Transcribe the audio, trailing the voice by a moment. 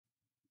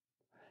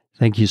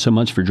Thank you so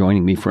much for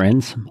joining me,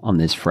 friends, on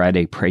this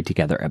Friday Pray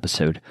Together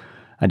episode.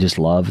 I just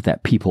love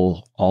that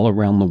people all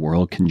around the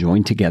world can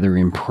join together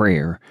in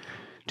prayer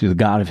to the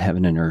God of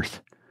heaven and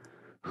earth,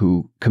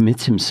 who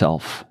commits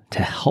himself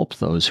to help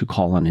those who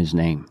call on his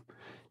name,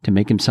 to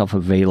make himself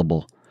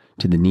available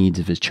to the needs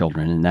of his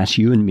children. And that's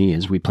you and me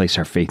as we place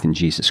our faith in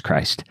Jesus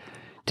Christ.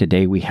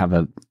 Today we have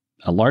a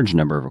large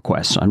number of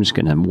requests, so I'm just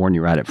going to warn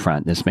you right up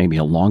front. This may be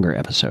a longer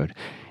episode.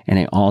 And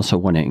I also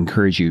want to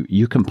encourage you,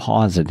 you can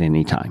pause at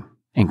any time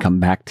and come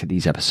back to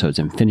these episodes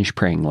and finish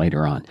praying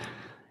later on.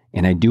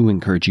 And I do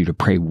encourage you to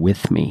pray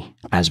with me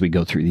as we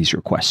go through these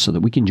requests so that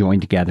we can join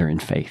together in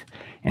faith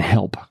and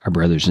help our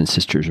brothers and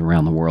sisters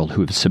around the world who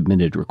have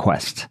submitted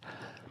requests.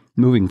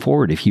 Moving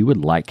forward, if you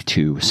would like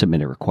to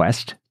submit a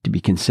request to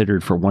be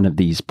considered for one of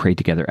these Pray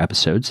Together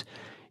episodes,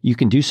 you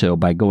can do so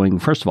by going,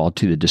 first of all,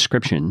 to the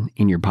description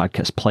in your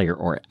podcast player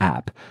or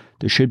app.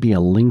 There should be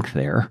a link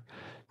there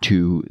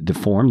to the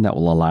form that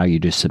will allow you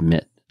to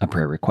submit a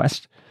prayer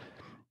request.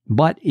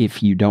 But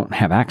if you don't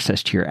have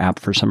access to your app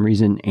for some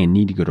reason and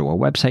need to go to our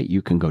website,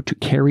 you can go to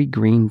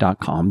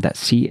careygreen.com. That's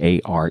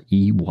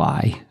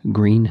C-A-R-E-Y,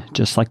 green,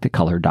 just like the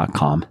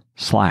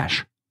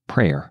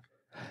color.com/prayer.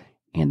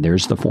 And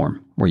there's the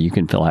form where you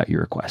can fill out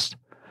your request.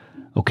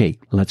 Okay,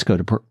 let's go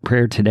to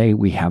prayer today.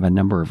 We have a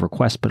number of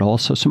requests, but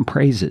also some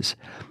praises.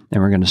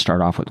 And we're going to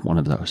start off with one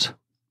of those.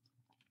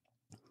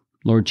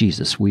 Lord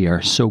Jesus, we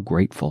are so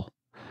grateful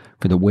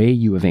for the way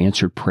you have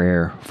answered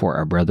prayer for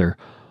our brother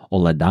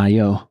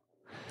Oladayo.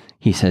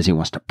 He says he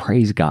wants to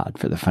praise God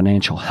for the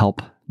financial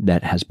help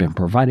that has been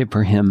provided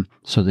for him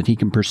so that he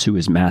can pursue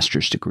his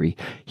master's degree.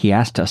 He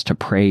asked us to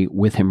pray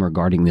with him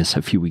regarding this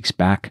a few weeks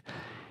back,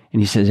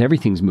 and he says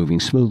everything's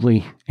moving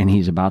smoothly, and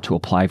he's about to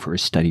apply for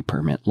his study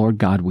permit. Lord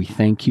God, we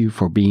thank you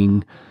for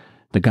being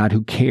the God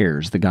who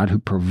cares, the God who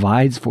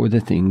provides for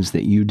the things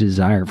that you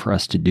desire for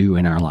us to do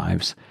in our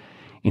lives.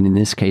 And in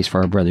this case,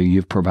 for our brother,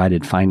 you've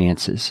provided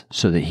finances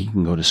so that he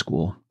can go to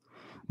school.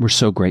 We're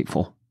so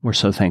grateful. We're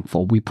so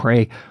thankful. We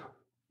pray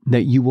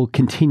that you will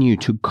continue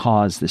to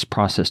cause this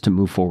process to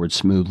move forward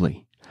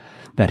smoothly,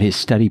 that his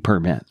study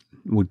permit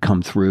would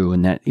come through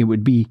and that it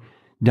would be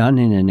done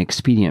in an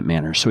expedient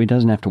manner so he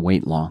doesn't have to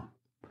wait long.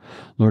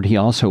 Lord, he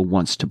also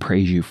wants to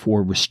praise you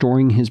for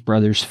restoring his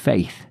brother's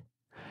faith.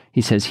 He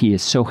says he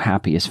is so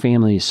happy, his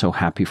family is so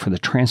happy for the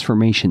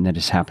transformation that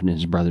has happened in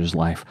his brother's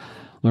life.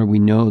 Lord, we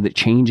know that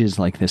changes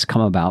like this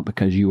come about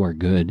because you are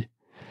good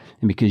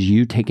and because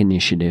you take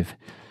initiative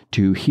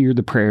to hear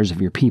the prayers of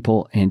your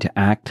people and to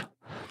act,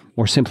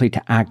 or simply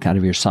to act out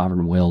of your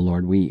sovereign will.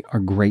 Lord, we are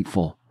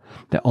grateful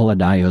that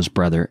Oladayo's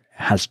brother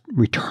has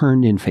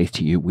returned in faith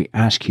to you. We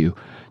ask you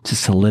to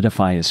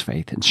solidify his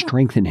faith and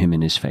strengthen him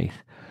in his faith,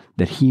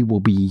 that he will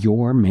be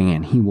your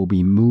man. He will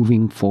be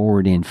moving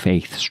forward in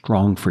faith,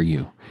 strong for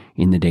you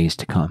in the days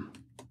to come.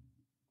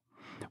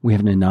 We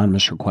have an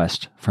anonymous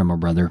request from a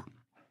brother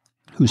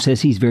who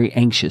says he's very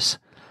anxious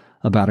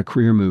about a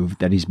career move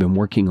that he's been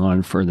working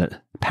on for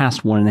the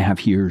past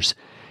 1.5 years,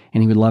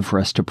 and he would love for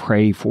us to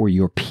pray for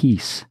your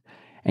peace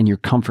and your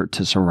comfort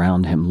to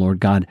surround him. Lord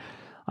God,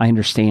 I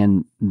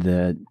understand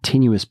the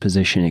tenuous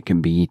position it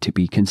can be to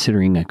be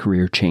considering a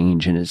career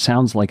change, and it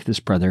sounds like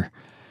this brother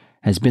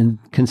has been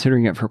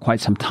considering it for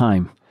quite some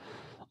time.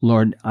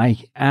 Lord, I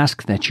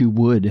ask that you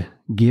would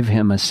give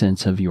him a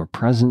sense of your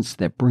presence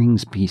that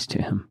brings peace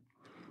to him,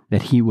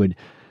 that he would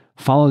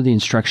follow the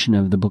instruction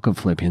of the book of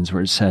Philippians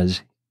where it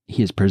says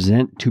he is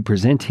to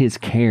present his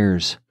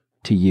cares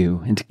to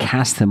you and to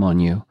cast them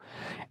on you,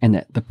 and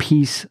that the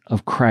peace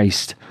of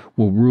Christ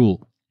will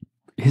rule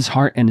his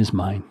heart and his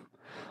mind.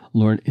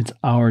 Lord, it's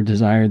our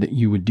desire that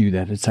you would do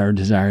that. It's our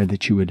desire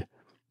that you would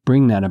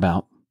bring that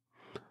about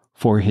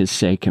for his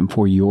sake and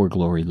for your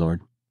glory, Lord.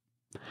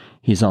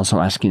 He's also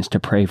asking us to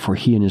pray for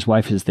he and his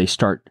wife as they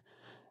start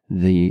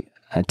the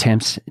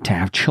attempts to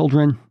have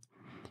children.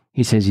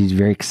 He says he's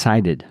very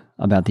excited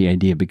about the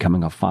idea of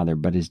becoming a father,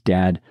 but his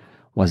dad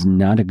was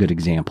not a good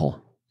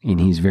example, and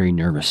he's very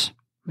nervous.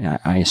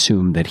 I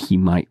assume that he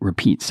might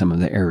repeat some of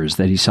the errors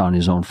that he saw in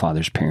his own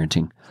father's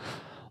parenting.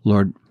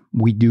 Lord,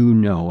 we do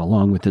know,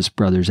 along with this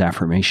brother's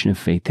affirmation of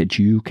faith, that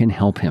you can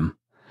help him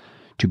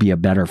to be a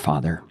better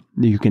father.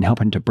 You can help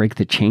him to break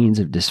the chains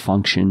of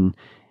dysfunction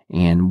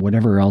and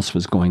whatever else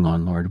was going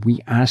on, Lord.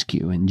 We ask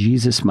you in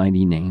Jesus'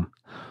 mighty name,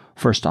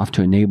 first off,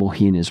 to enable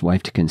he and his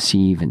wife to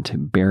conceive and to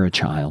bear a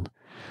child.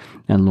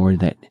 And Lord,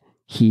 that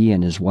he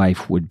and his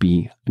wife would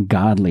be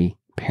godly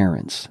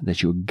parents,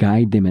 that you would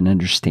guide them in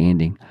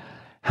understanding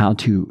how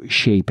to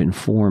shape and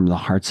form the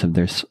hearts of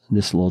this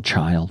little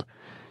child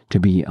to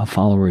be a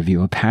follower of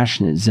you, a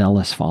passionate,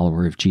 zealous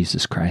follower of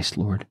Jesus Christ,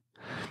 Lord.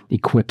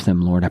 Equip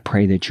them, Lord. I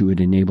pray that you would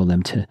enable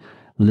them to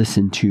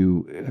listen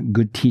to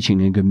good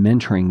teaching and good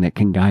mentoring that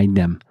can guide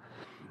them.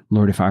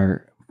 Lord, if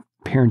our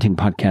parenting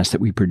podcast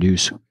that we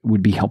produce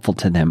would be helpful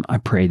to them, I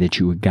pray that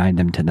you would guide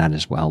them to that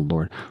as well,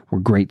 Lord. We're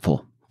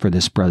grateful for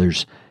this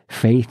brother's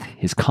faith,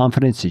 his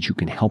confidence that you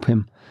can help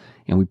him,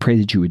 and we pray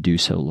that you would do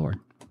so, Lord.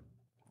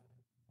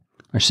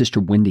 Our sister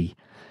Wendy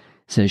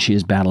says she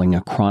is battling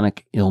a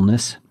chronic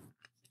illness,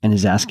 and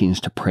is asking us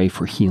to pray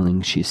for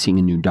healing. She's seeing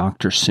a new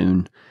doctor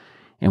soon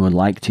and would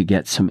like to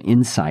get some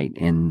insight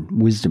and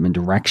wisdom and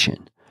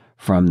direction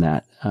from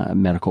that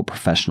medical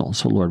professional.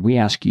 So, Lord, we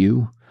ask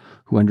you,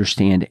 who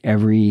understand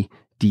every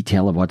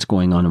detail of what's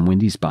going on in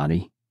Wendy's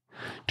body,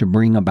 to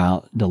bring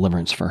about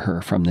deliverance for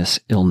her from this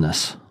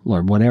illness.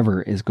 Lord,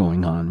 whatever is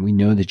going on, we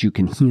know that you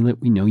can heal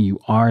it. We know you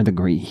are the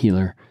great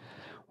healer.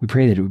 We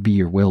pray that it would be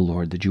your will,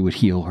 Lord, that you would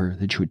heal her,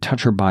 that you would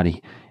touch her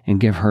body and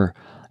give her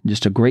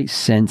just a great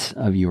sense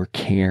of your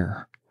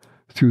care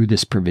through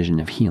this provision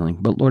of healing.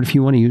 But Lord, if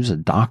you want to use a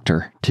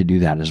doctor to do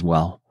that as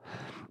well,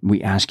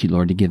 we ask you,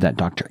 Lord, to give that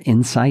doctor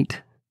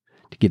insight,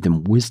 to give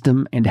them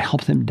wisdom, and to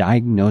help them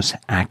diagnose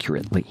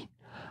accurately.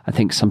 I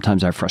think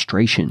sometimes our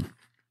frustration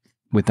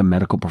with the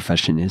medical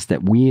profession is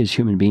that we as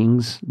human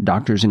beings,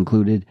 doctors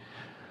included,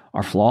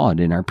 are flawed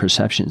in our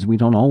perceptions. We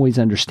don't always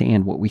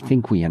understand what we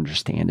think we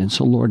understand. And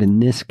so, Lord, in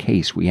this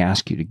case, we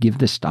ask you to give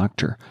this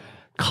doctor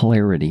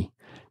clarity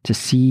to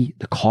see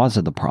the cause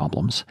of the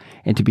problems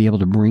and to be able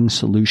to bring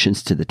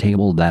solutions to the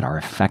table that are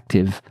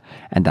effective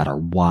and that are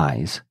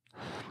wise.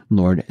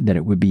 Lord, that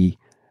it would be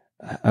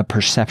a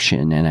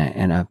perception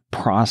and a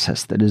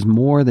process that is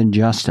more than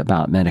just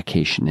about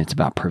medication. It's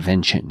about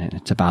prevention, and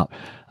it's about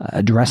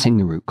addressing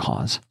the root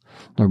cause.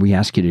 Lord, we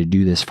ask you to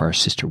do this for our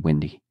sister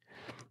Wendy,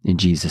 in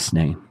Jesus'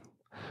 name.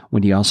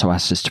 Wendy also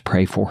asks us to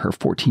pray for her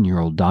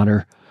 14-year-old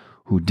daughter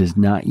who does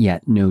not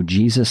yet know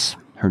Jesus.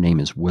 Her name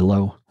is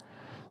Willow.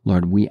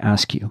 Lord, we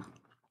ask you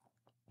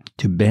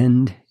to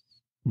bend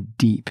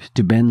deep,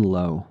 to bend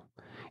low,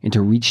 and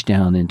to reach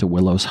down into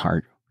Willow's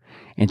heart,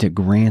 and to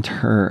grant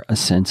her a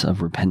sense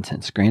of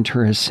repentance, grant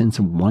her a sense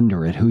of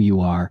wonder at who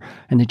you are,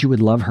 and that you would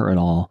love her at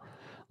all.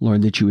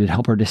 Lord, that you would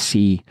help her to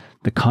see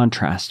the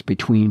contrast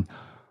between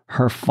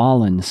her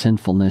fallen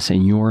sinfulness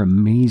and your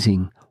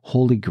amazing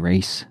holy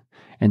grace,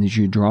 and that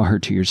you draw her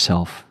to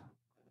yourself,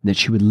 that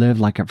she would live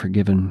like a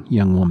forgiven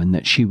young woman,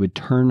 that she would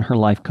turn her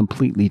life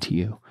completely to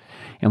you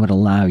and would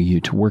allow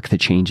you to work the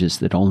changes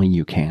that only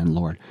you can,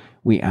 Lord.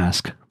 We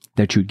ask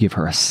that you would give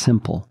her a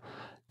simple,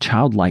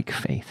 childlike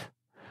faith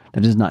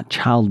that is not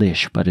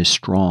childish, but is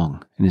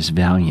strong and is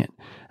valiant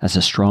as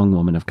a strong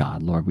woman of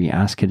God. Lord, we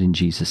ask it in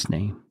Jesus'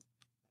 name.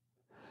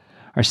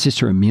 Our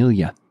sister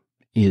Amelia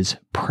is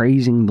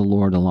praising the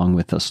Lord along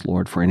with us,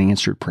 Lord, for an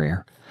answered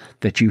prayer,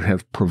 that you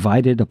have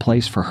provided a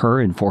place for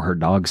her and for her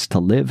dogs to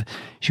live.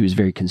 She was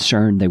very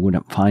concerned they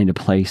wouldn't find a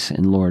place.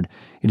 And Lord,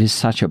 it is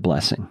such a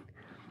blessing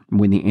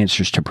when the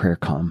answers to prayer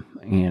come.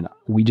 And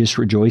we just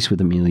rejoice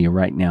with Amelia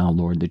right now,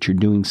 Lord, that you're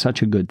doing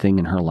such a good thing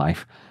in her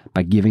life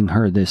by giving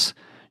her this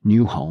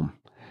new home.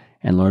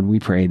 And Lord, we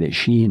pray that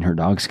she and her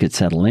dogs could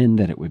settle in,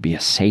 that it would be a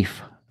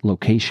safe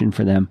location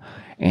for them,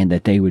 and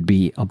that they would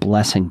be a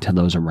blessing to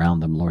those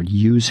around them. Lord,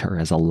 use her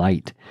as a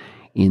light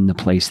in the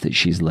place that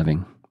she's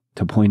living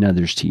to point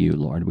others to you,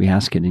 Lord. We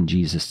ask it in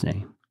Jesus'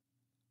 name.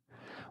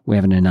 We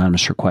have an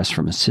anonymous request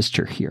from a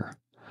sister here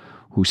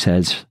who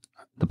says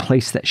the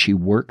place that she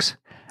works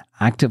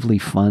actively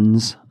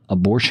funds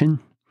abortion,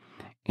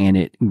 and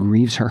it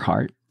grieves her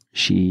heart.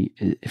 She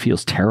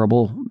feels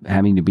terrible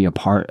having to be a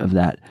part of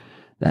that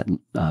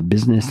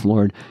business,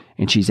 Lord,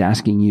 and she's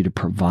asking you to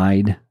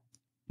provide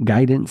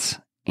guidance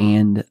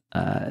and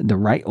the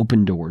right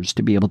open doors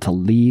to be able to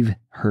leave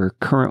her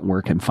current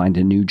work and find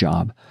a new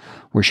job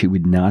where she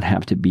would not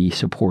have to be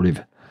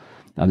supportive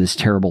of this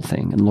terrible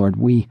thing. And Lord,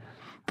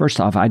 first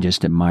off, I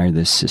just admire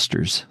this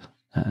sister's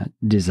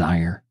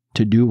desire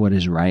to do what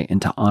is right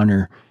and to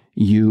honor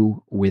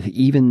you with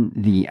even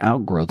the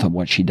outgrowth of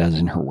what she does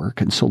in her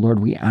work. And so, Lord,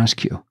 we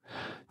ask you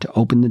to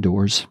open the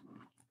doors,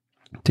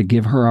 to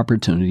give her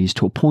opportunities,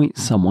 to appoint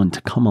someone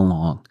to come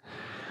along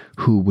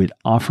who would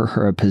offer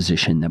her a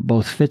position that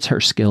both fits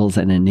her skills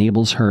and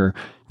enables her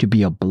to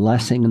be a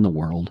blessing in the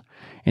world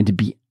and to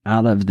be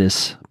out of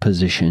this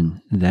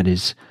position that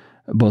is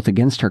both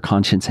against her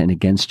conscience and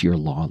against your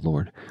law,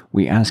 Lord.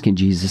 We ask in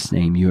Jesus'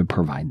 name you would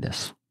provide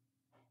this.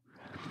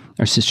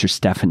 Our sister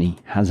Stephanie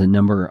has a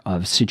number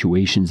of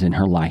situations in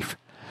her life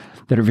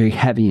that are very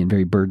heavy and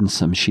very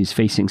burdensome. She's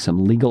facing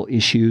some legal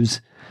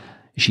issues.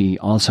 She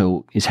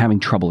also is having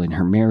trouble in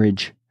her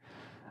marriage.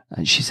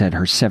 She said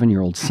her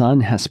 7-year-old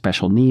son has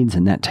special needs,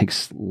 and that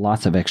takes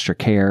lots of extra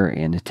care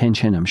and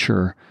attention, I'm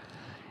sure.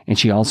 And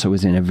she also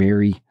is in a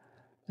very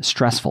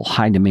stressful,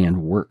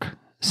 high-demand work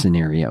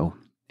scenario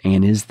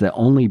and is the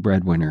only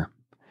breadwinner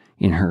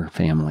in her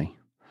family.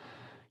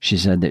 She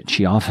said that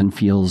she often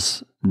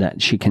feels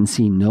that she can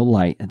see no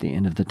light at the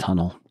end of the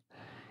tunnel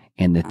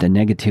and that the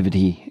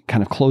negativity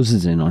kind of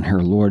closes in on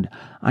her. Lord,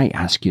 I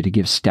ask you to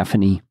give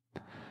Stephanie,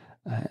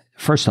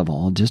 first of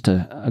all, just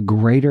a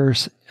greater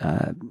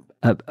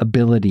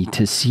ability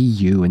to see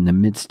you in the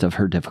midst of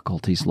her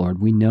difficulties, Lord.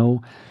 We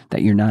know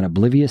that you're not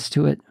oblivious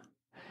to it,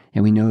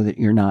 and we know that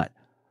you're not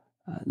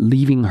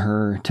leaving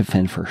her to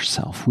fend for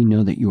herself. We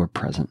know that you are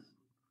present.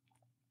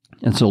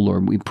 And so,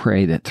 Lord, we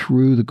pray that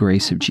through the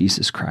grace of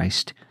Jesus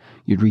Christ,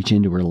 you'd reach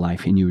into her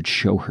life and you would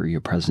show her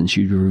your presence.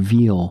 You'd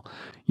reveal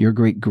your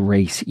great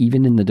grace,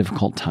 even in the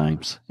difficult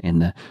times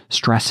and the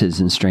stresses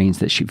and strains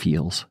that she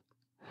feels.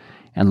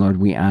 And Lord,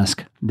 we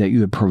ask that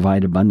you would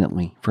provide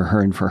abundantly for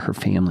her and for her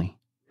family,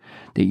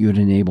 that you would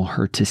enable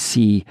her to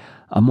see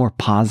a more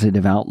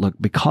positive outlook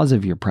because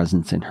of your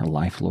presence in her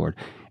life, Lord,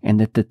 and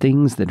that the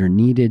things that are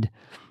needed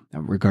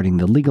regarding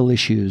the legal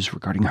issues,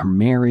 regarding her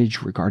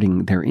marriage,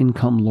 regarding their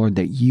income, Lord,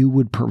 that you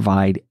would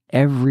provide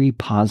every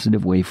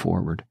positive way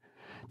forward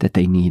that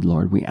they need,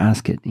 Lord. We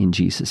ask it in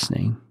Jesus'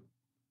 name.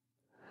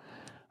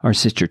 Our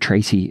sister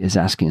Tracy is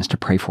asking us to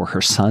pray for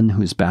her son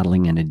who is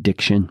battling an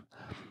addiction,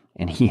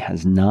 and he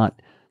has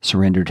not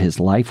surrendered his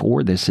life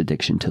or this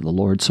addiction to the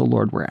Lord. So,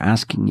 Lord, we're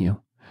asking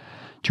you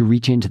to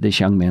reach into this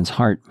young man's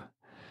heart,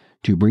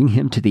 to bring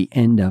him to the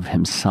end of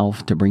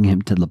himself, to bring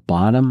him to the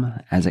bottom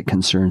as it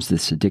concerns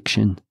this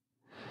addiction.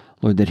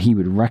 Lord, that he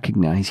would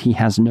recognize he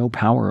has no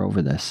power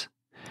over this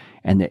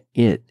and that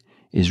it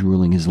is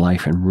ruling his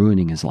life and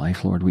ruining his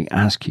life. Lord, we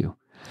ask you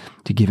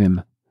to give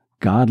him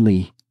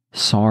godly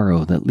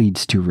sorrow that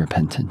leads to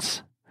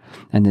repentance,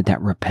 and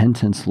that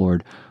repentance,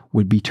 Lord,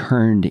 would be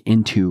turned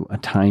into a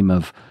time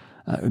of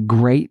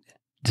great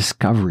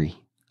discovery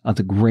of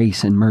the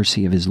grace and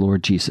mercy of his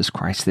Lord Jesus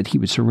Christ, that he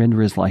would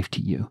surrender his life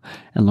to you,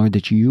 and Lord,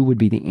 that you would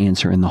be the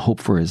answer and the hope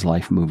for his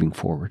life moving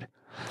forward.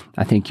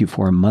 I thank you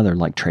for a mother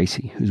like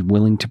Tracy who's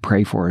willing to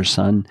pray for her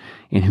son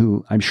and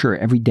who I'm sure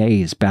every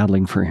day is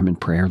battling for him in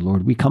prayer.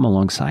 Lord, we come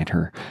alongside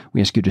her.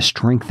 We ask you to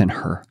strengthen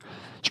her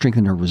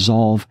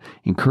resolve,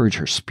 encourage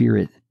her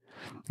spirit,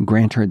 and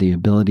grant her the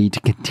ability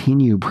to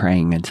continue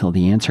praying until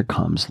the answer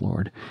comes,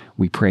 Lord.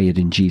 We pray it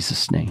in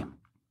Jesus' name.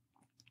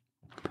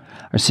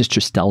 Our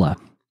sister Stella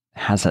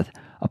has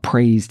a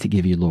praise to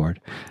give you, Lord.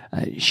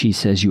 She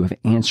says you have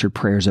answered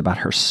prayers about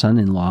her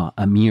son-in-law,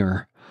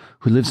 Amir,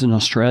 who lives in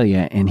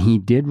Australia, and he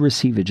did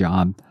receive a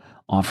job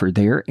offer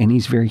there, and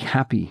he's very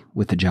happy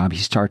with the job. He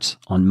starts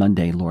on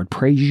Monday. Lord,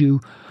 praise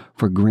you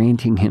for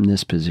granting him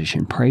this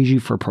position. Praise you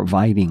for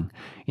providing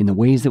in the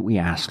ways that we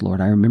ask, Lord.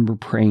 I remember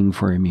praying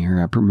for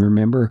Amir. I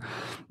remember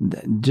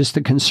just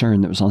the concern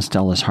that was on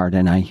Stella's heart,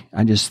 and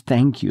I just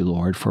thank you,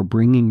 Lord, for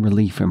bringing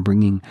relief and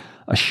bringing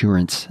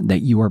assurance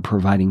that you are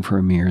providing for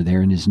Amir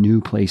there in his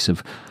new place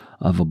of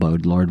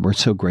abode, Lord. We're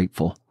so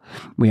grateful.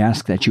 We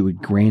ask that you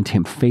would grant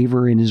him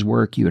favor in his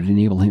work. You would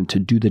enable him to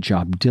do the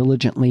job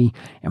diligently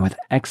and with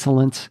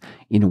excellence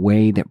in a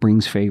way that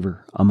brings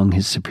favor among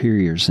his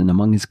superiors and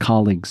among his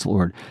colleagues,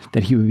 Lord,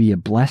 that he would be a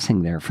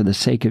blessing there for the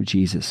sake of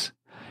Jesus,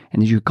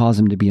 and that you cause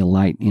him to be a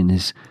light in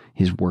his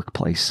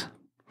workplace.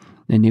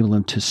 Enable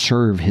him to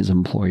serve his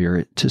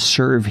employer, to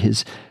serve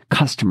his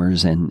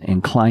customers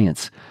and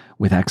clients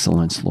with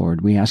excellence, Lord.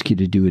 We ask you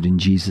to do it in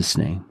Jesus'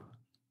 name.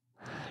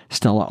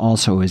 Stella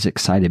also is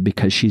excited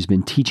because she's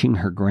been teaching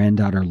her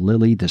granddaughter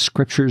Lily the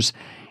scriptures,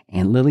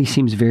 and Lily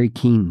seems very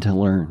keen to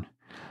learn.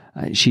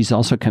 She's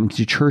also coming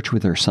to church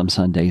with her some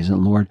Sundays,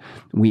 and Lord,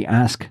 we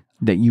ask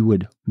that you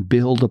would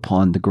build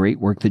upon the great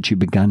work that you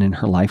begun in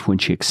her life when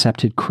she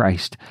accepted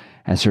Christ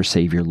as her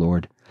Savior,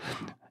 Lord.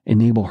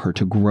 Enable her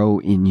to grow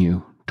in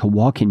you, to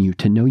walk in you,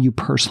 to know you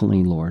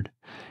personally, Lord,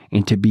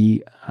 and to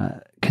be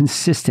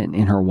consistent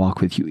in her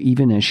walk with you,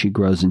 even as she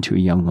grows into a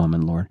young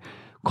woman, Lord.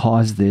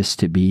 Cause this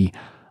to be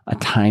a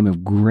time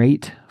of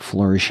great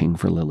flourishing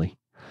for Lily.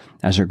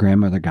 As her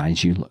grandmother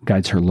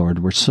guides her, Lord,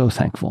 we're so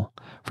thankful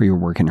for your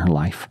work in her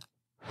life.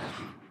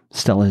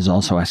 Stella is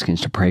also asking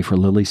us to pray for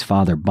Lily's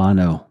father,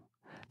 Bono,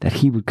 that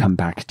he would come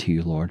back to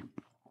you, Lord.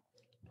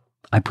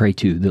 I pray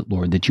too that,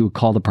 Lord, that you would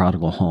call the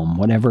prodigal home.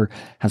 Whatever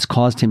has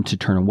caused him to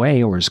turn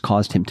away or has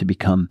caused him to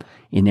become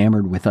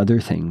enamored with other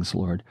things,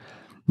 Lord,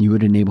 you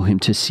would enable him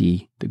to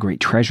see the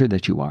great treasure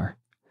that you are,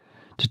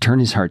 to turn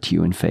his heart to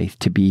you in faith,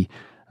 to be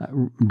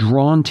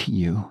drawn to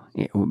you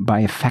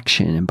by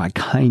affection and by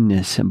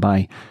kindness and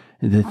by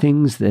the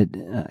things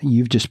that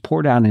you've just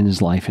poured out in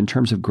his life in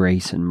terms of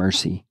grace and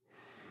mercy,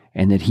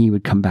 and that he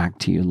would come back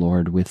to you,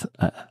 Lord, with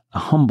a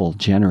humble,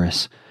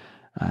 generous,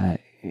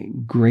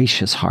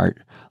 gracious heart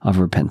of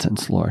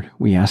repentance, Lord.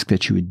 We ask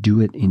that you would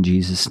do it in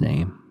Jesus'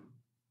 name.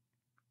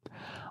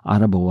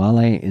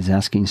 Adabawale is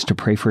asking us to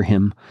pray for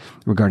him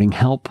regarding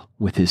help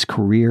with his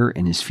career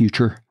and his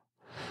future.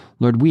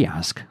 Lord, we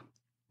ask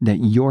that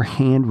your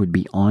hand would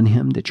be on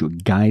him, that you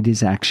would guide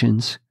his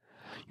actions,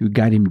 you would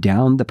guide him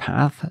down the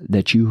path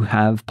that you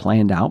have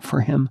planned out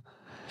for him,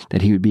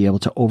 that he would be able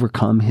to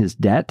overcome his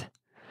debt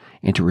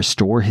and to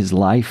restore his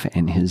life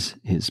and his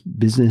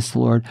business,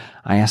 Lord.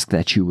 I ask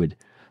that you would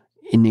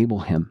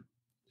enable him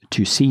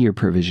to see your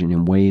provision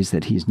in ways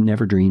that he's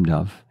never dreamed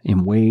of,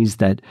 in ways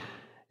that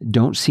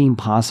don't seem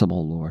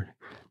possible, Lord,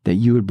 that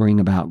you would bring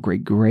about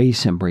great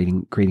grace and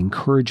great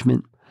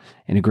encouragement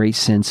and a great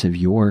sense of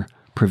your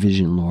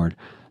provision, Lord,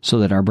 so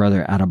that our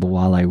brother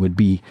Adabawale would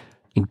be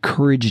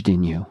encouraged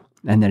in you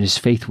and that his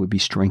faith would be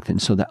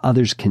strengthened so that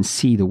others can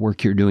see the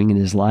work you're doing in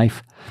his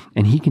life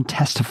and he can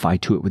testify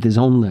to it with his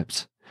own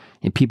lips,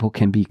 and people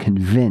can be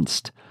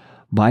convinced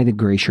by the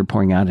grace you're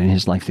pouring out in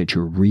his life that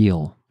you're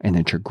real and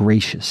that you're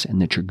gracious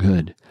and that you're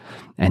good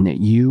and that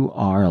you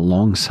are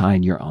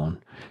alongside your own,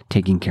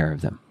 taking care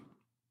of them.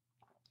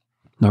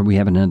 Lord, we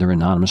have another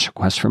anonymous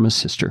request from a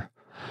sister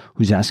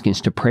who's asking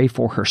us to pray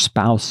for her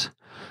spouse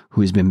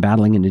who has been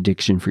battling an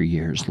addiction for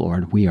years,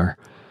 Lord. We are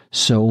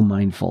so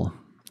mindful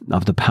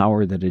of the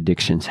power that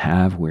addictions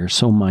have. We're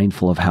so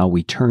mindful of how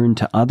we turn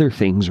to other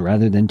things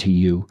rather than to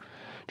you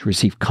to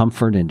receive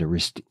comfort and to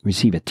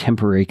receive a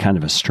temporary kind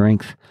of a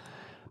strength.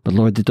 But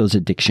Lord, that those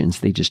addictions,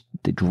 they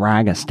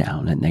drag us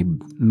down and they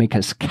make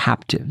us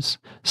captives,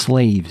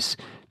 slaves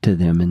to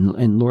them.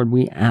 And Lord,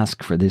 we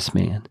ask for this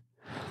man,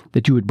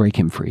 that you would break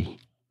him free.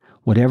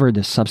 Whatever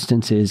the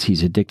substance is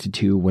he's addicted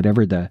to,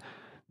 whatever the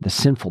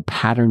sinful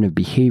pattern of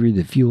behavior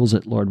that fuels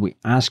it, Lord, we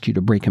ask you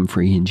to break him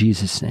free in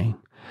Jesus' name.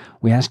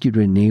 We ask you to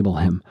enable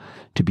him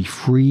to be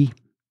free,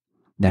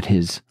 that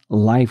his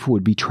life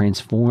would be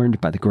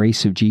transformed by the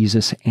grace of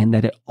Jesus, and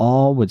that it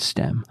all would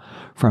stem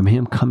from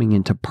him coming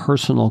into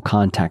personal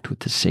contact with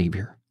the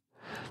Savior.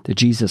 That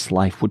Jesus'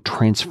 life would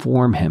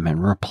transform him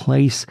and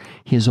replace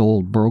his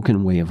old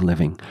broken way of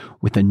living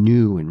with a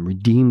new and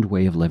redeemed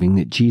way of living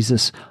that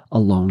Jesus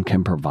alone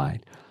can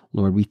provide.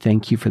 Lord, we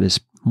thank you for this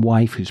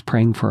wife who's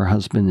praying for her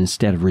husband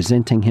instead of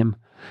resenting him.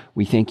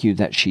 We thank you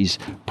that she's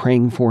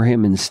praying for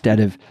him instead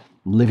of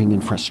living in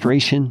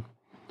frustration.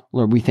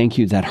 Lord, we thank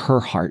you that her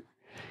heart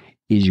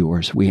is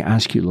yours. We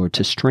ask you, Lord,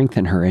 to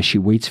strengthen her as she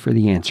waits for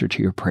the answer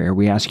to your prayer.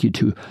 We ask you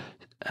to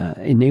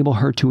enable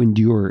her to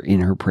endure in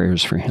her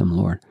prayers for him,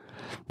 Lord,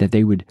 that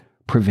they would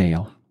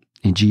prevail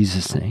in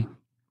Jesus' name.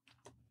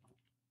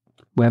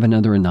 We have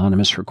another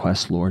anonymous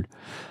request, Lord,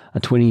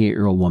 a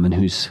 28-year-old woman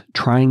who's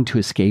trying to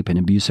escape an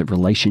abusive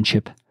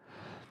relationship.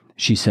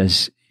 She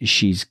says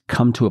she's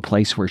come to a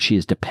place where she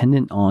is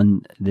dependent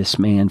on this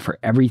man for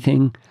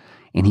everything,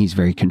 and he's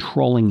very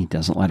controlling. He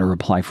doesn't let her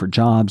apply for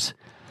jobs.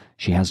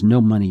 She has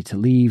no money to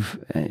leave.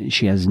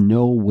 She has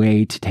no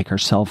way to take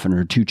herself and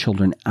her 2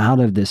 children out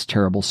of this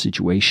terrible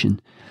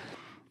situation.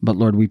 But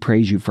Lord, we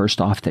praise you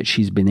first off that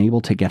she's been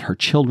able to get her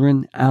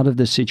children out of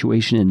this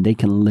situation and they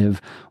can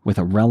live with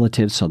a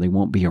relative so they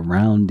won't be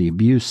around the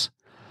abuse.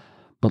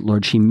 But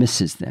Lord, she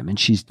misses them and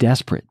she's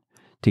desperate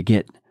to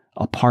get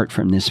apart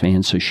from this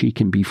man so she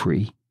can be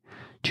free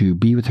to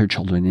be with her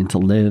children and to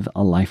live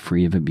a life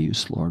free of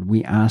abuse. Lord,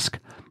 we ask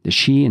that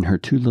she and her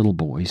 2 little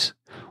boys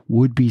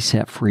would be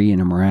set free in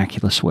a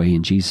miraculous way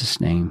in Jesus'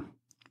 name.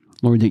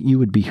 Lord, that you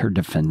would be her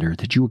defender,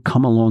 that you would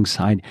come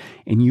alongside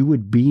and you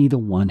would be the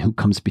one who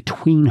comes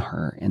between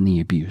her and the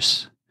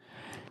abuse,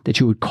 that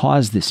you would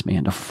cause this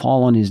man to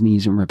fall on his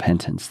knees in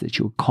repentance, that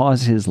you would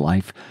cause his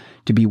life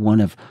to be one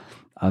of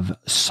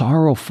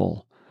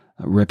sorrowful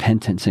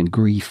repentance and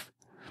grief,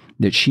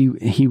 that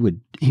he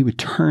would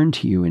turn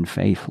to you in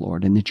faith,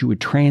 Lord, and that you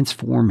would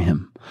transform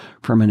him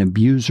from an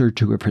abuser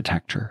to a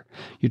protector.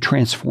 You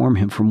transform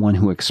him from one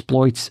who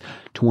exploits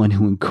to one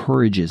who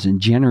encourages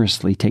and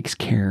generously takes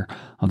care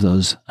of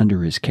those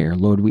under his care.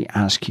 Lord, we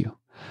ask you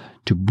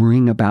to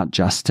bring about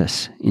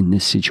justice in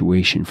this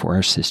situation for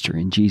our sister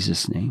in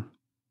Jesus' name.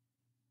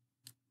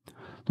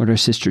 Lord, our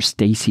sister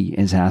Stacy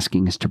is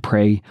asking us to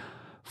pray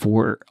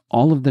for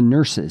all of the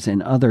nurses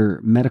and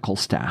other medical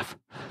staff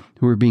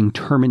who are being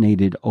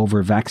terminated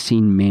over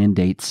vaccine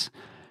mandates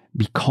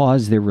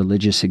because their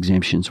religious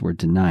exemptions were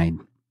denied.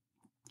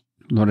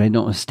 Lord, I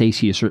don't know if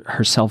Stacy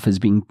herself is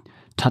being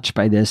touched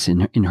by this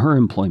in her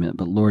employment,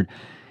 but Lord,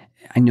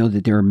 I know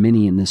that there are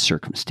many in this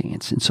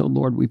circumstance. And so,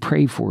 Lord, we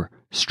pray for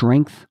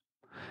strength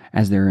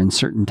as they're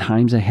uncertain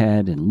times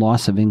ahead and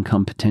loss of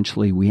income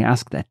potentially. We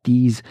ask that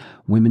these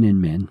women and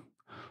men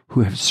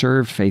who have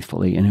served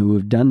faithfully and who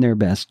have done their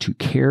best to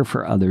care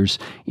for others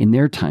in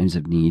their times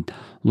of need,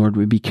 Lord,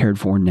 would be cared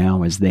for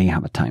now as they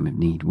have a time of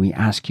need. We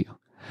ask you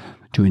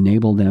to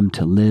enable them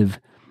to live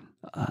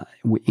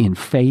in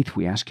faith.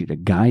 We ask you to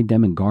guide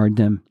them and guard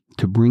them,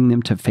 to bring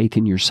them to faith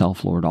in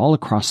yourself, Lord, all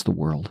across the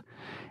world,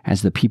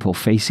 as the people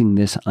facing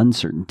this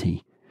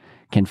uncertainty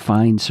can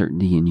find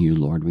certainty in you,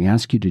 Lord. We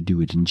ask you to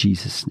do it in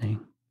Jesus'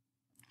 name.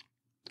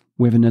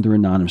 We have another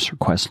anonymous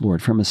request,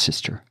 Lord, from a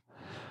sister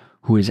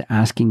who is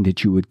asking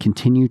that you would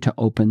continue to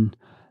open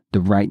the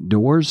right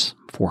doors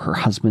for her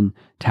husband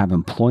to have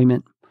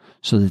employment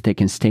so that they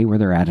can stay where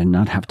they're at and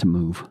not have to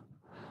move.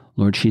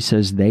 Lord, she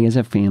says they as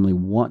a family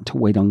want to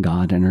wait on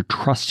God and are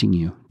trusting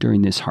you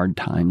during this hard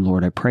time.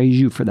 Lord, I praise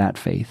you for that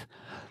faith.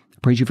 I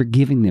praise you for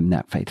giving them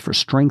that faith, for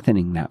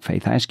strengthening that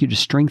faith. I ask you to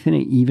strengthen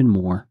it even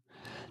more,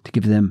 to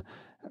give them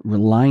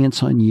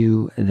reliance on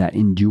you that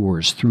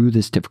endures through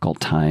this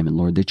difficult time. And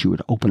Lord, that you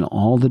would open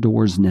all the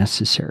doors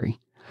necessary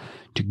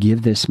to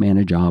give this man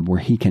a job where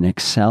he can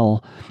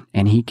excel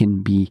and he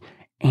can be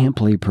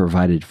amply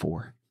provided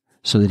for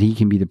so that he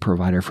can be the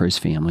provider for his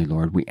family,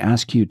 Lord. We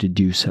ask you to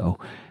do so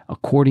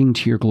according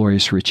to your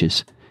glorious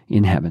riches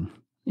in heaven,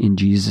 in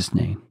Jesus'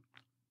 name.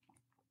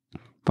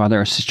 Father,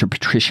 our sister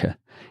Patricia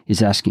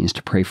is asking us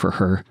to pray for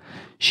her.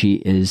 She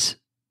is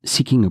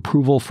seeking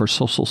approval for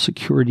Social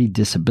Security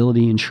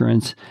disability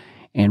insurance,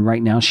 and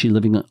right now she's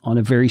living on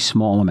a very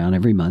small amount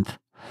every month,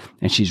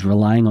 and she's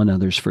relying on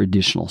others for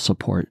additional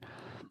support.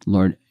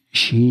 Lord,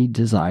 she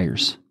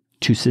desires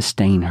to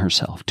sustain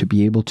herself, to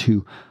be able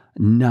to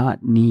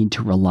not need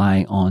to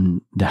rely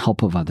on the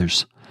help of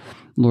others.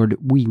 Lord,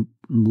 we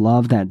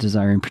love that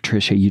desire in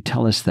Patricia. You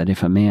tell us that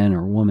if a man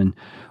or a woman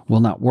will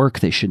not work,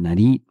 they should not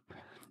eat.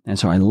 And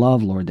so I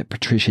love, Lord, that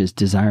Patricia is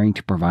desiring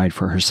to provide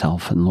for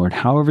herself. And Lord,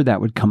 however that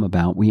would come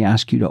about, we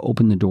ask you to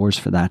open the doors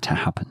for that to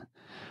happen.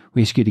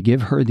 We ask you to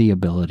give her the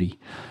ability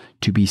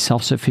to be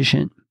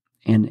self-sufficient,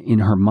 and in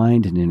her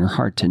mind and in her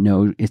heart to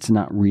know it's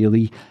not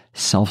really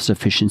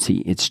self-sufficiency,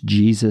 it's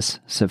Jesus'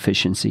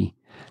 sufficiency,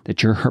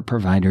 that you're her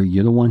provider,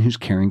 you're the one who's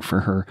caring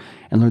for her.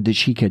 And Lord, that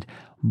she could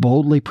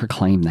boldly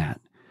proclaim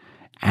that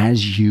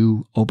as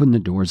you open the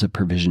doors of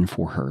provision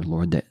for her,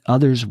 Lord, that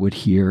others would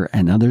hear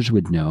and others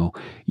would know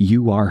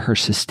you are her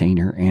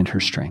sustainer and her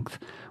strength.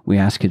 We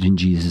ask it in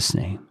Jesus'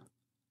 name.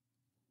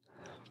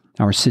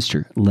 Our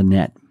sister,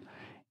 Lynette,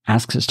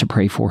 asks us to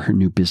pray for her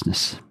new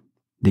business,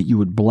 that you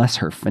would bless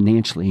her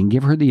financially and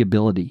give her the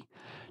ability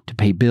to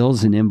pay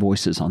bills and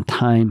invoices on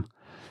time,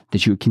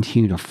 that you would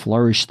continue to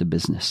flourish the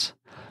business,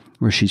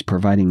 where she's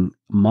providing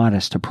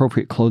modest,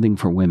 appropriate clothing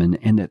for women,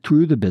 and that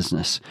through the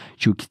business,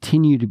 she would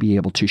continue to be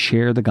able to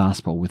share the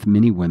gospel with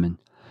many women,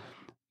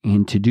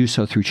 and to do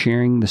so through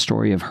sharing the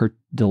story of her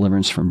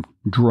deliverance from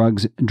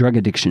drug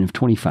addiction of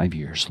 25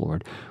 years,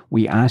 Lord.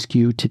 We ask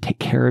you to take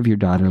care of your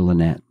daughter,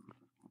 Lynette.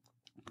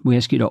 We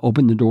ask you to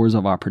open the doors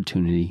of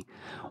opportunity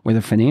where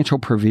the financial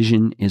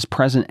provision is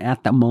present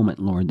at the moment,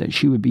 Lord, that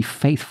she would be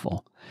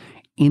faithful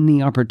in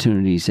the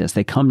opportunities as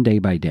they come day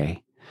by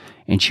day.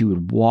 And she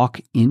would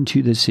walk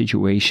into the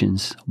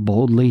situations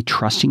boldly,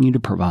 trusting you to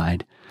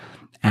provide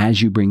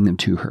as you bring them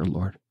to her,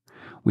 Lord.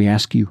 We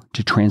ask you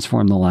to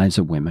transform the lives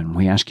of women.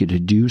 We ask you to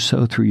do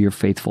so through your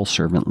faithful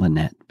servant,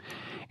 Lynette,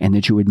 and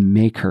that you would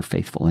make her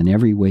faithful in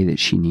every way that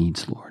she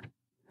needs, Lord.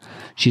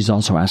 She's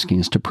also asking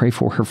us to pray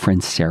for her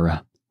friend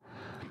Sarah,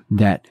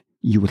 that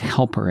you would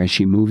help her as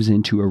she moves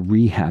into a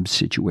rehab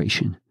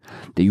situation,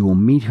 that you will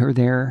meet her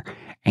there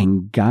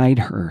and guide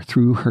her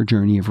through her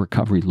journey of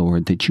recovery,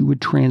 Lord, that you would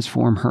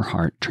transform her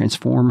heart,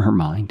 transform her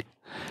mind,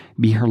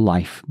 be her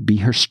life, be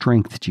her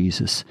strength,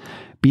 Jesus.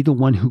 Be the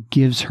one who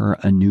gives her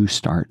a new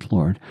start,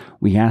 Lord.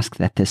 We ask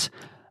that this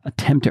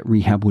attempt at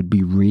rehab would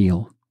be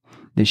real,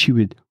 that she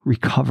would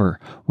recover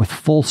with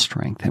full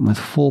strength and with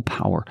full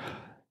power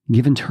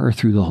given to her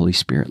through the Holy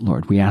Spirit,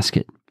 Lord. We ask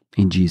it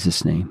in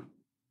Jesus' name.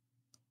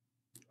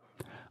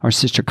 Our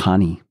sister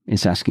Connie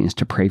is asking us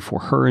to pray for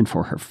her and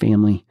for her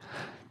family.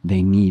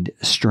 They need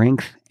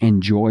strength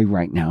and joy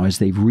right now as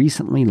they've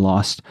recently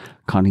lost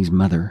Connie's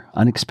mother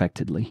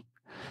unexpectedly.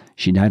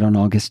 She died on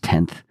August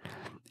 10th,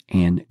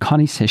 and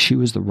Connie says she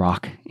was the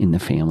rock in the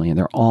family, and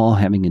they're all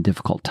having a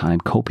difficult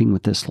time coping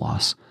with this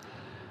loss.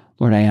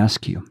 Lord, I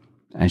ask you,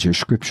 as your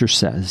scripture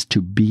says,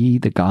 to be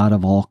the God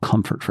of all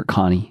comfort for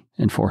Connie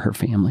and for her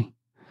family.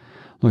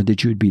 Lord,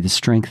 that you would be the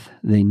strength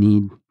they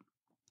need.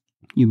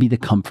 You be the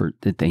comfort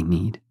that they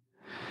need.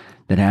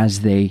 That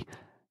as they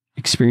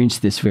experience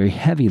this very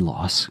heavy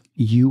loss,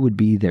 you would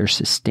be their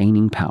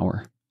sustaining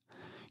power.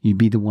 You'd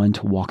be the one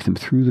to walk them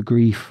through the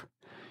grief.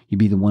 You'd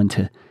be the one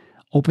to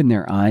open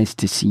their eyes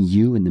to see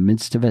you in the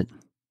midst of it.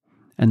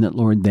 And that,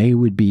 Lord, they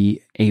would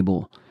be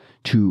able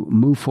to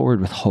move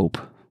forward with hope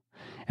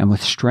and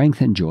with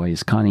strength and joy,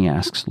 as Connie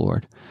asks,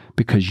 Lord,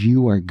 because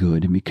you are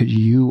good and because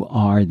you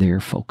are their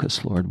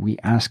focus, Lord. We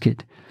ask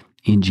it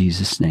in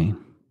Jesus'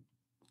 name.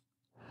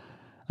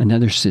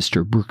 Another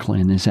sister,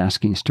 Brooklyn, is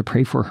asking us to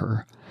pray for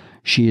her.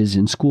 She is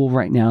in school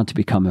right now to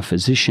become a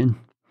physician,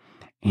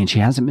 and she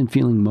hasn't been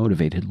feeling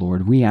motivated,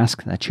 Lord. We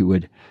ask that you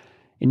would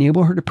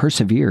enable her to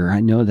persevere. I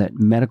know that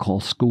medical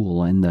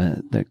school and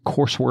the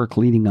coursework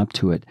leading up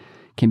to it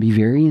can be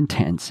very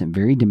intense and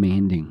very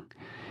demanding,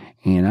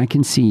 and I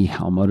can see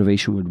how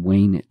motivation would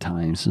wane at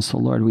times. And so,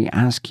 Lord, we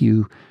ask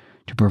you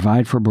to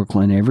provide for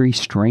Brooklyn every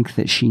strength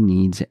that she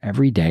needs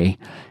every day.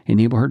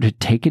 Enable her to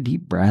take a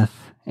deep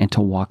breath and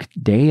to walk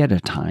day at a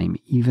time,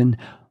 even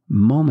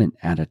moment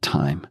at a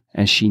time,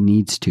 as she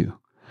needs to,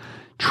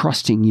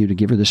 trusting you to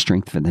give her the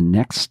strength for the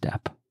next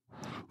step,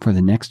 for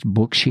the next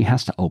book she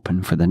has to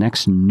open, for the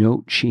next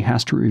note she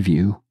has to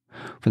review,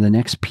 for the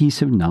next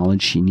piece of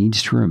knowledge she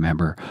needs to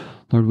remember.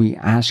 Lord, we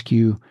ask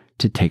you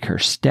to take her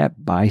step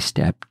by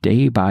step,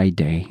 day by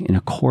day, in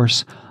a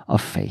course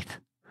of faith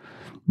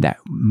that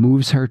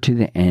moves her to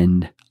the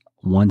end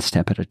one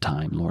step at a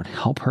time. Lord,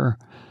 help her,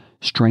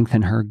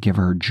 strengthen her, give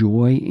her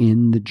joy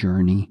in the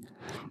journey,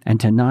 and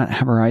to not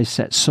have her eyes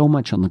set so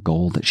much on the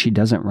goal that she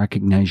doesn't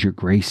recognize your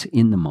grace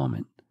in the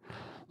moment.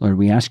 Lord,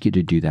 we ask you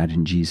to do that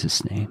in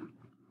Jesus' name.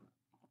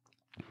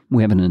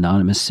 We have an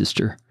anonymous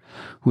sister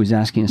who is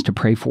asking us to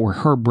pray for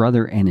her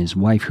brother and his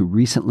wife who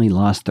recently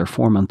lost their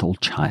 4-month-old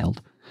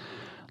child.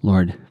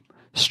 Lord,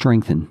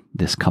 strengthen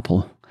this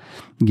couple.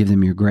 Give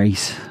them your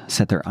grace.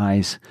 Set their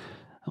eyes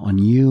on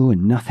you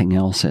and nothing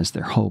else as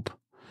their hope.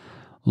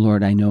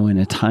 Lord, I know in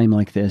a time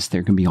like this,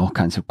 there can be all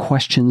kinds of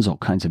questions, all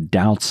kinds of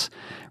doubts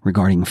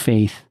regarding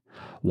faith.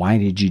 Why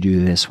did you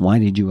do this? Why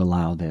did you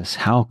allow this?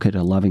 How could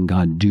a loving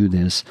God do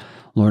this?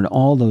 Lord,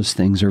 all those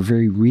things are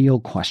very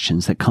real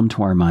questions that come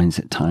to our minds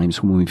at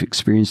times when we've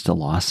experienced a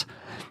loss.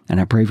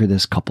 And I pray for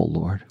this couple,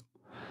 Lord,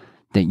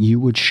 that you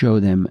would show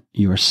them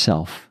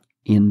yourself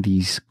in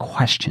these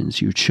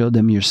questions. You would show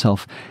them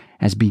yourself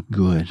as being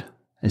good,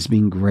 as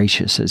being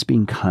gracious, as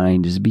being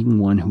kind, as being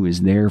one who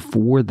is there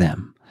for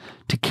them.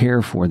 to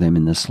care for them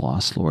in this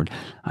loss, Lord.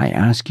 I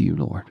ask you,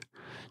 Lord,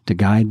 to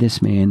guide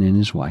this man and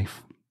his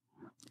wife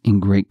in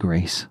great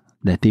grace,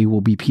 that they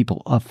will be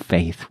people of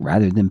faith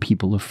rather than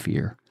people of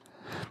fear,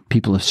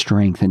 people of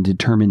strength and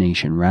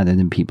determination rather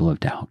than people of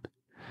doubt.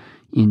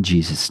 In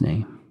Jesus'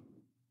 name.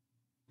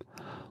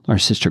 Our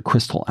sister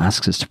Crystal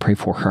asks us to pray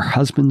for her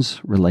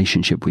husband's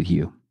relationship with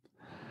you.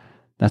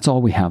 That's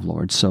all we have,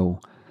 Lord. So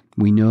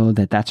we know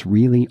that that's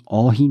really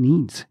all he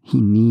needs.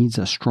 He needs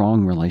a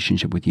strong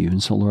relationship with you.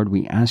 And so, Lord,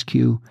 we ask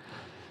you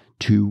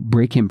to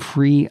break him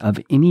free of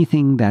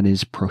anything that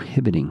is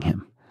prohibiting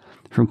him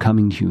from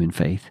coming to you in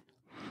faith,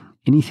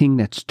 anything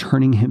that's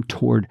turning him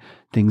toward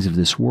things of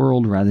this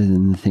world rather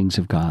than the things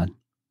of God,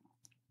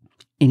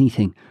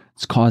 anything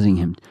that's causing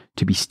him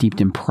to be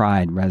steeped in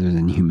pride rather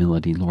than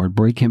humility. Lord,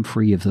 break him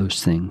free of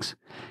those things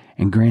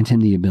and grant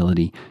him the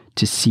ability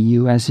to see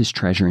you as his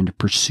treasure and to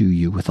pursue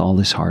you with all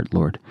his heart,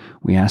 Lord.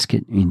 We ask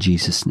it in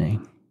Jesus'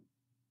 name.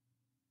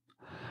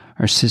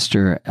 Our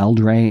sister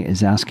Eldre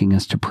is asking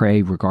us to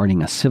pray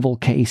regarding a civil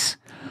case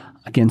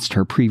against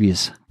her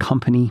previous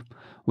company,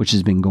 which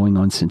has been going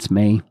on since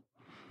May.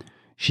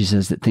 She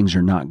says that things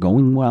are not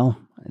going well,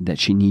 that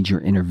she needs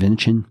your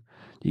intervention,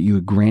 that you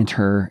would grant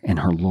her and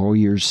her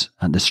lawyers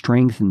the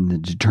strength and the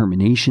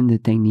determination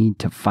that they need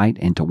to fight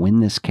and to win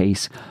this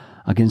case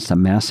against a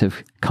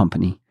massive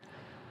company.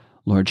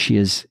 Lord, she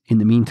has, in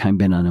the meantime,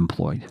 been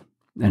unemployed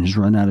and has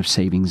run out of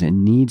savings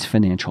and needs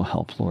financial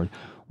help, Lord.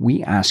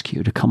 We ask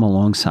you to come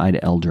alongside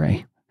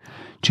Eldre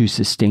to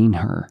sustain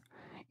her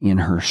in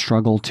her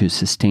struggle, to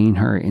sustain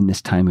her in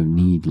this time of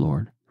need,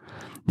 Lord,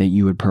 that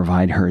you would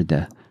provide her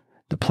the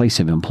place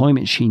of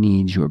employment she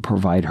needs. You would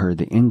provide her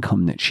the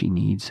income that she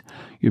needs.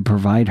 You'd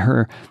provide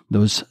her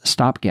those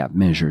stopgap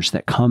measures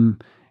that come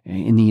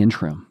in the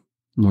interim,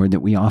 Lord,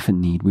 that we often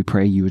need. We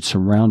pray you would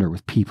surround her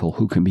with people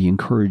who can be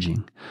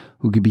encouraging,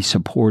 who can be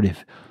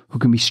supportive, who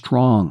can be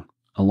strong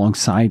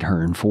alongside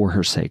her and for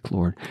her sake,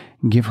 Lord.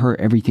 Give her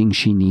everything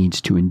she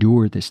needs to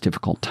endure this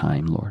difficult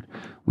time, Lord.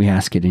 We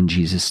ask it in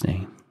Jesus'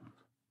 name.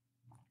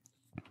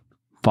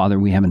 Father,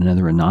 we have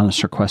another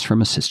anonymous request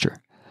from a sister.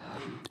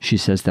 She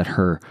says that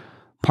her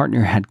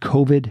partner had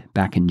COVID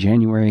back in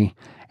January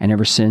and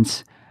ever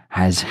since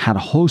has had a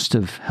host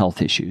of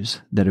health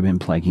issues that have been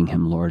plaguing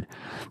him, Lord.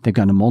 They've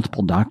gone to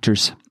multiple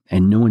doctors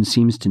and no one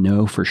seems to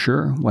know for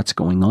sure what's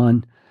going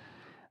on.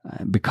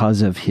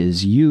 Because of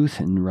his youth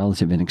and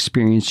relative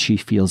inexperience, she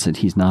feels that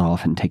he's not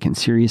often taken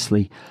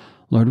seriously.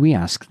 Lord, we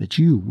ask that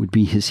you would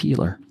be his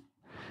healer,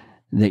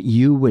 that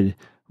you would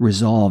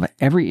resolve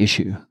every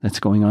issue that's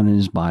going on in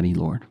his body,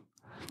 Lord,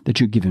 that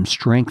you give him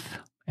strength,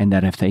 and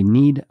that if they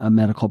need a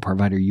medical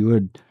provider, you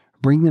would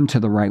bring them to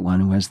the right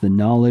one who has the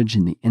knowledge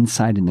and the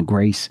insight and the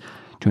grace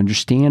to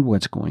understand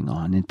what's going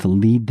on and to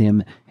lead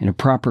them in a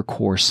proper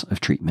course of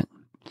treatment.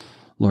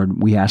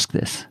 Lord, we ask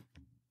this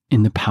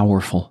in the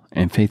powerful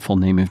and faithful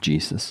name of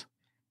Jesus.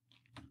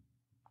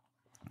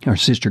 Our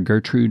sister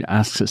Gertrude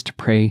asks us to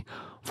pray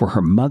for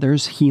her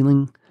mother's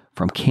healing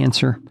from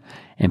cancer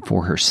and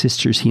for her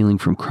sister's healing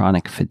from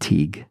chronic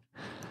fatigue.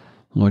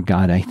 Lord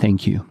God, I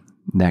thank you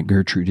that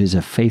Gertrude is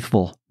a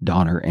faithful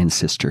daughter and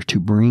sister to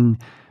bring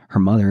her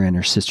mother and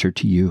her sister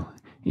to you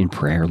in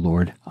prayer,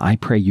 Lord. I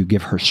pray you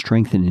give her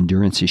strength and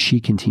endurance as she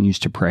continues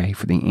to pray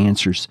for the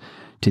answers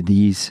to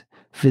these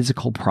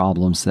physical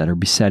problems that are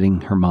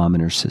besetting her mom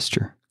and her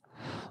sister.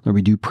 Lord,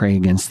 we do pray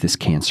against this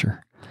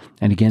cancer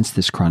and against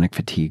this chronic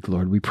fatigue.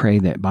 Lord, we pray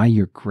that by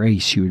your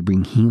grace you would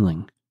bring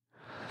healing,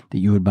 that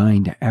you would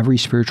bind every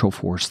spiritual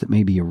force that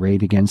may be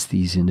arrayed against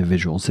these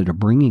individuals that are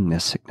bringing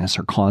this sickness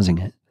or causing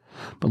it.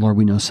 But Lord,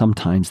 we know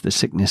sometimes the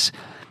sickness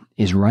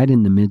is right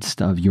in the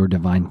midst of your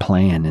divine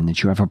plan and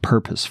that you have a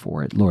purpose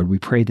for it. Lord, we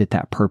pray that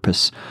that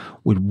purpose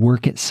would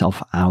work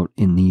itself out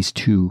in these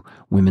two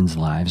women's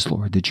lives,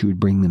 Lord, that you would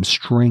bring them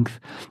strength,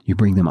 you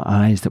bring them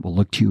eyes that will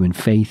look to you in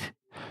faith,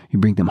 you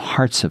bring them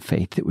hearts of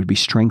faith that would be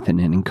strengthened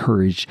and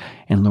encouraged,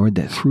 and Lord,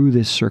 that through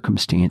this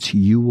circumstance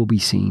you will be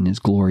seen as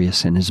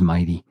glorious and as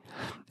mighty,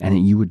 and that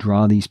you would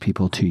draw these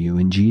people to you.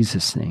 In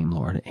Jesus' name,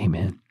 Lord,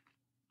 amen.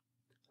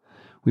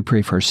 We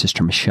pray for our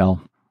sister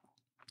Michelle,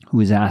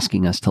 who is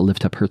asking us to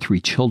lift up her 3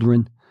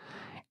 children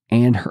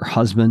and her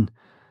husband.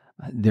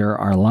 There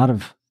are a lot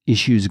of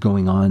issues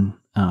going on.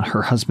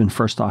 Her husband,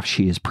 first off,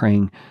 she is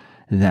praying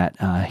that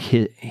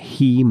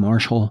he,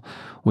 Marshall,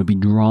 would be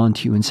drawn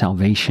to you in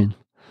salvation.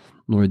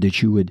 Lord,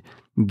 that you would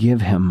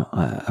give him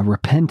a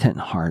repentant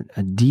heart,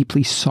 a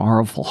deeply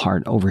sorrowful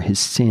heart over his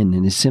sin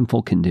and his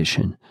sinful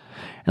condition.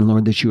 And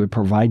Lord, that you would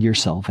provide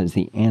yourself as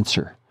the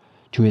answer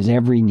to his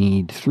every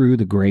need through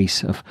the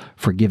grace of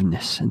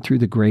forgiveness and through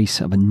the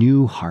grace of a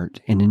new heart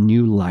and a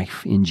new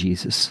life in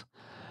Jesus.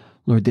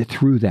 Lord, that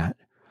through that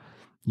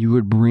you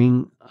would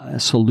bring a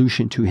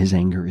solution to his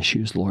anger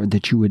issues, Lord,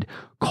 that you would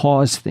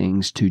cause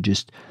things to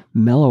just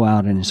mellow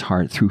out in his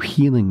heart through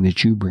healing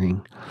that you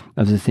bring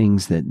of the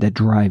things that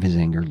drive his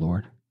anger,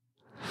 Lord.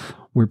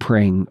 We're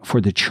praying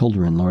for the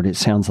children, Lord. It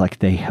sounds like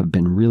they have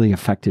been really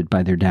affected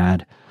by their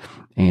dad.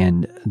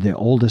 And the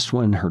oldest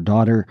one, her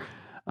daughter,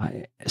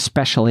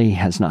 especially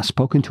has not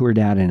spoken to her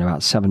dad in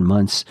about 7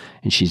 months,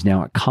 and she's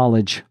now at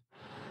college.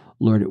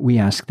 Lord, we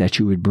ask that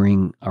you would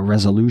bring a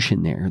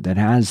resolution there, that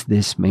as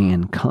this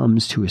man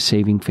comes to a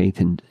saving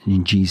faith in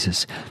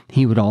Jesus,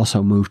 he would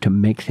also move to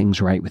make things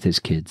right with his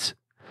kids.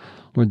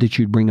 Lord, that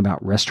you'd bring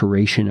about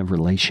restoration of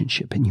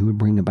relationship, and you would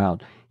bring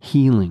about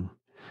healing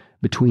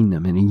between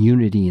them and a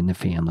unity in the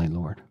family,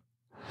 Lord.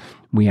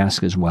 We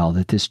ask as well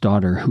that this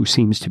daughter, who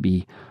seems to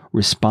be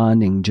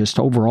responding just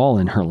overall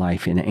in her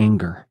life in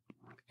anger,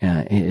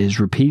 is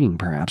repeating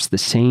perhaps the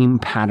same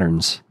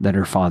patterns that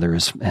her father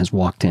has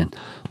walked in.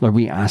 Lord,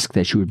 we ask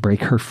that you would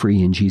break her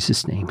free in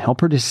Jesus' name. Help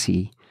her to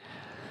see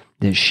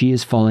that she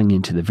is falling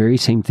into the very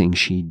same thing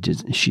she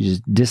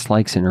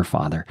dislikes in her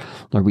father.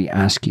 Lord, we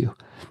ask you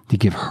to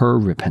give her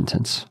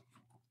repentance,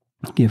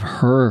 give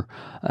her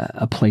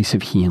a place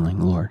of healing,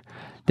 Lord,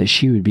 that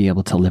she would be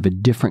able to live a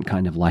different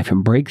kind of life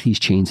and break these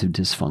chains of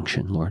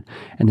dysfunction, Lord,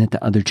 and that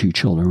the other two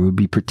children would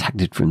be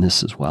protected from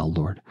this as well,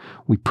 Lord.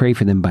 We pray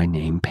for them by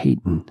name,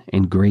 Peyton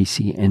and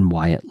Gracie and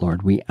Wyatt,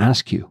 Lord. We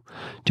ask you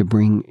to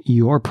bring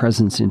your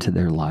presence into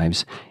their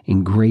lives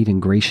in great and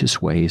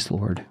gracious ways,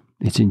 Lord.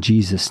 It's in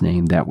Jesus'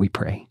 name that we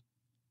pray.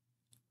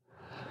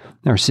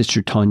 Our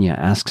sister Tanya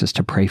asks us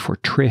to pray for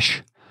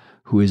Trish,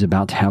 who is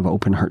about to have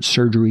open heart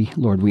surgery.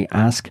 Lord, we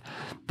ask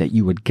that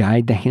you would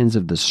guide the hands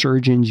of the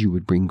surgeons. You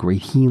would bring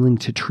great healing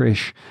to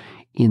Trish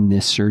in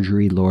this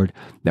surgery, Lord,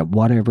 that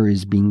whatever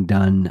is being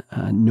done,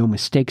 no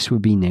mistakes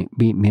would be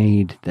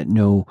made, that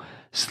no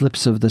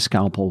slips of the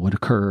scalpel would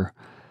occur,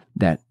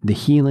 that the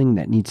healing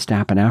that needs to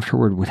happen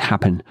afterward would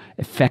happen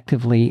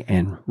effectively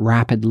and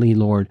rapidly,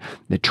 Lord,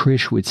 that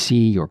Trish would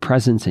see your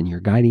presence and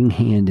your guiding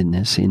hand in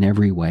this in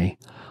every way.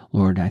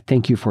 Lord, I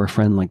thank you for a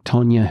friend like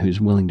Tonya who's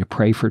willing to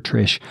pray for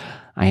Trish.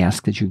 I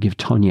ask that you give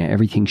Tonya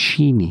everything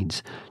she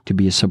needs to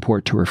be a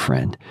support to her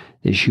friend,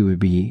 that she would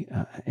be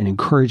an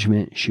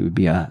encouragement, she would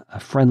be a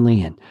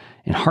friendly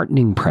and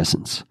heartening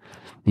presence.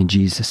 In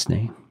Jesus'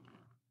 name.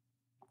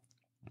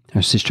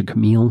 Our sister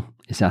Camille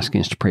is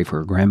asking us to pray for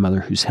her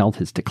grandmother whose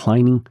health is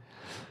declining,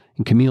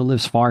 and Camille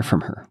lives far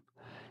from her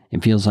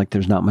and feels like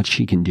there's not much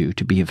she can do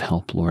to be of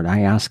help, Lord.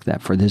 I ask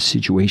that for this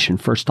situation,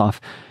 first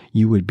off,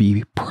 you would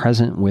be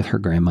present with her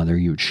grandmother.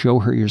 You would show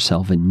her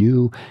yourself in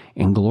new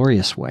and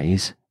glorious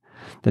ways,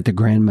 that the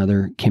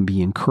grandmother can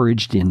be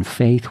encouraged in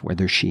faith,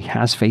 whether she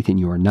has faith in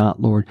you or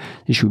not, Lord,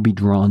 that she would be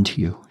drawn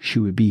to you. She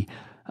would be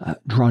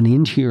drawn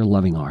into your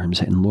loving arms.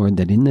 And Lord,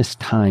 that in this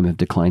time of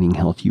declining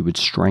health, you would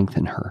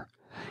strengthen her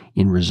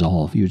in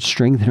resolve. You would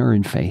strengthen her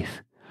in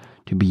faith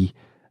to be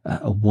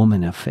a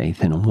woman of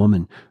faith and a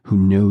woman who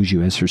knows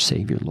you as her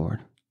Savior, Lord.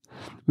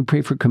 We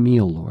pray for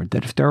Camille, Lord,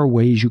 that if there are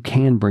ways you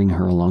can bring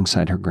her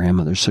alongside her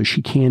grandmother so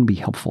she can be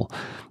helpful,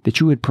 that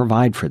you would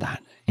provide for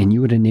that and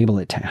you would enable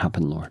it to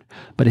happen, Lord.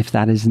 But if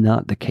that is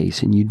not the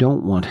case and you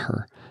don't want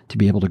her to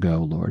be able to go,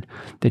 Lord,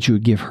 that you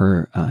would give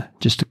her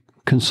just a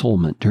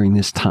consolement during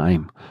this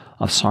time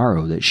of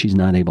sorrow that she's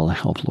not able to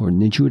help, Lord,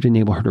 and that you would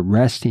enable her to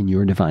rest in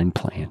your divine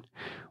plan.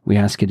 We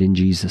ask it in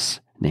Jesus'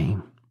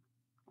 name.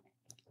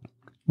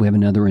 We have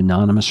another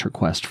anonymous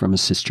request from a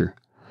sister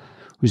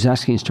who's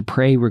asking us to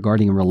pray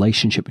regarding a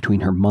relationship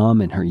between her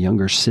mom and her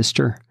younger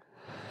sister.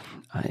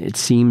 It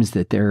seems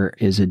that there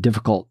is a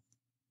difficult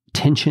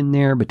tension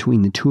there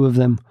between the two of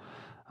them.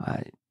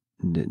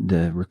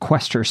 The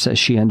requester says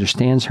she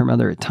understands her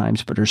mother at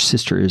times, but her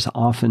sister is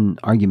often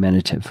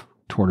argumentative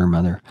toward her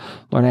mother.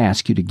 Lord, I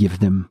ask you to give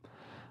them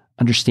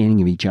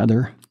understanding of each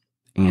other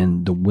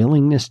and the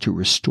willingness to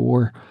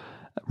restore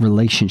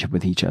relationship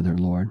with each other,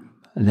 Lord,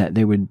 that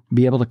they would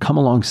be able to come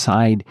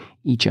alongside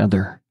each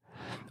other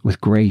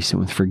with grace and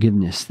with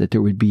forgiveness, that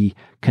there would be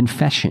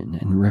confession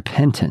and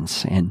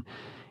repentance and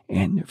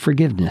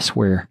forgiveness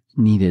where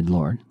needed,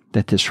 Lord,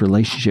 that this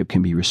relationship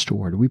can be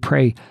restored. We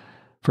pray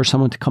for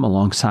someone to come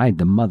alongside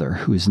the mother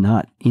who is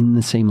not in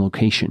the same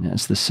location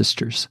as the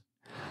sisters,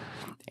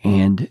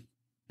 and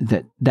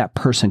that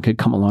person could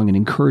come along and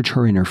encourage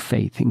her in her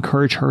faith,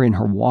 encourage her in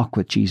her walk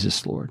with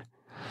Jesus, Lord,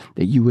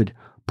 that you would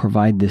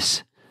provide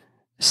this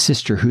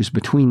sister who's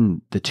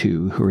between the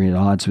two, who are at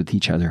odds with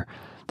each other,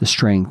 the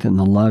strength and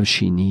the love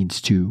she needs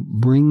to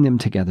bring them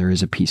together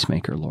as a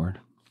peacemaker, Lord.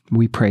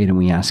 We pray it and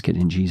we ask it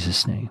in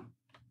Jesus' name.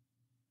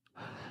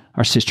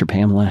 Our sister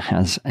Pamela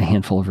has a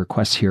handful of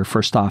requests here.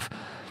 First off,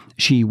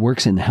 she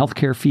works in the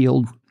healthcare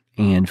field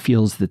and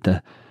feels that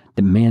the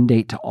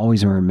mandate to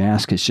always wear a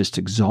mask is just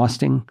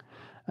exhausting.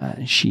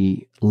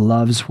 She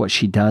loves what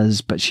she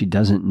does, but she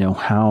doesn't know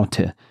how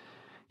to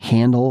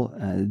handle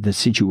the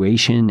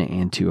situation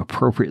and to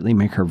appropriately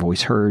make her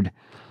voice heard.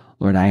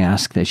 Lord, I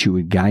ask that you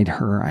would guide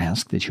her. I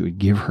ask that you would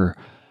give her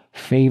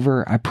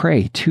favor. I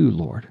pray too,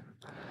 Lord,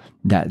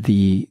 that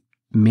the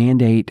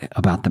mandate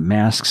about the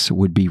masks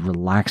would be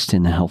relaxed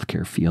in the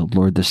healthcare field.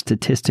 Lord, the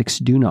statistics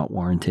do not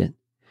warrant it.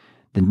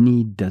 The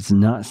need does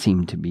not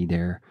seem to be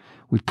there.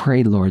 We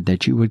pray, Lord,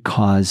 that you would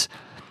cause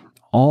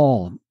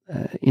all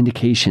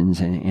indications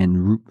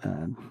and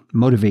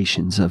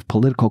motivations of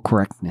political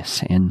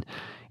correctness and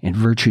and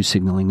virtue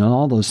signaling and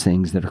all those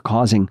things that are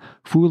causing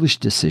foolish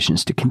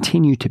decisions to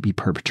continue to be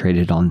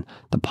perpetrated on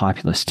the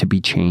populace to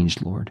be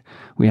changed, Lord.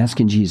 We ask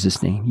in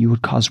Jesus' name you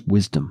would cause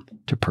wisdom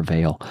to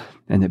prevail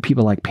and that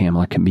people like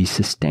Pamela can be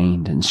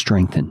sustained and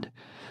strengthened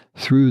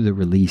through the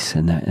release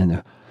and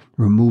the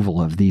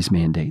removal of these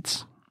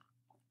mandates.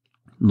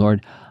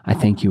 Lord, I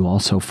thank you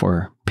also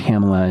for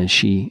Pamela as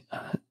she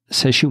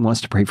says she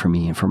wants to pray for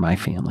me and for my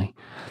family,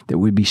 that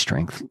we'd be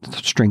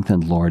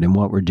strengthened, Lord, in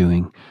what we're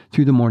doing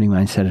through the morning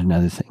mindset and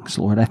other things.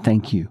 Lord, I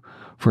thank you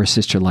for a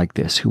sister like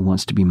this who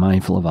wants to be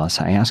mindful of us.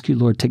 I ask you,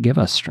 Lord, to give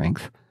us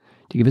strength,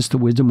 to give us the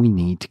wisdom we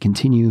need to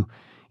continue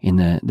in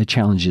the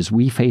challenges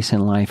we face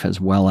in life,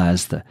 as well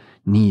as the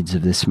needs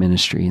of this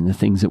ministry and the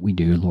things that we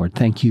do. Lord,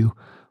 thank you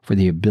for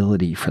the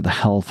ability, for the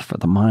health, for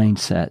the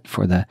mindset,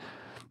 for the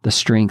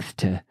strength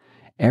to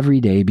every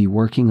day be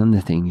working on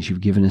the things you've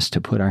given us to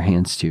put our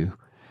hands to.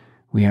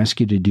 We ask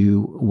you to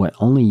do what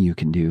only you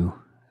can do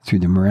through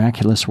the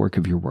miraculous work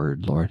of your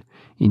word, Lord,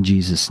 in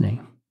Jesus'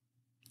 name.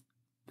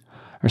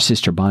 Our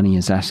sister Bonnie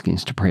is asking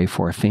us to pray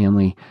for a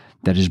family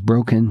that is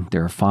broken.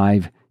 There are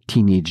 5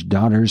 teenage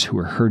daughters who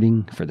are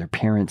hurting for their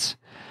parents.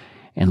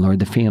 And Lord,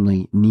 the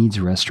family needs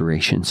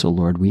restoration. So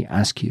Lord, we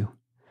ask you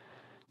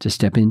to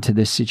step into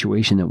this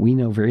situation that we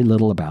know very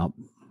little about,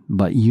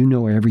 but you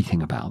know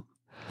everything about.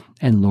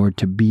 And Lord,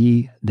 to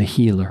be the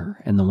healer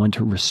and the one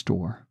to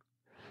restore.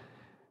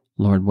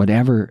 Lord,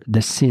 whatever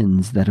the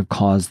sins that have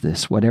caused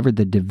this, whatever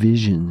the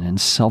division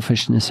and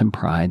selfishness and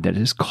pride that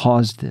has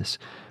caused this,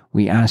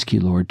 we ask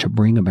you, Lord, to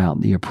bring about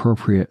the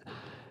appropriate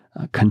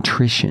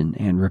contrition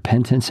and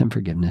repentance and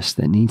forgiveness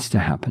that needs to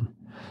happen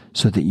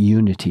so that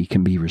unity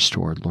can be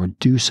restored. Lord,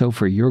 do so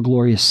for your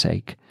glorious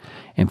sake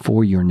and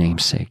for your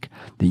name's sake,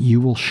 that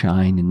you will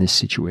shine in this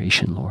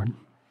situation, Lord.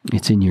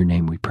 It's in your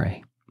name we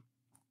pray.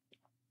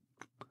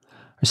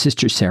 Our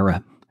sister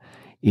Sarah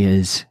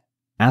is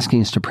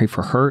asking us to pray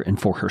for her and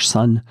for her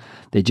son.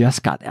 They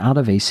just got out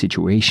of a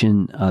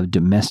situation of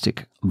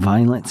domestic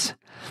violence,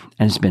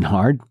 and it's been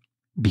hard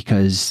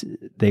because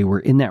they were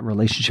in that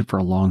relationship for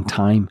a long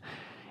time,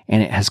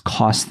 and it has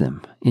cost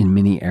them in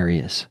many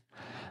areas.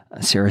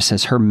 Sarah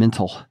says her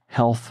mental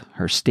health,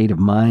 her state of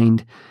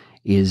mind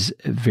is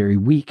very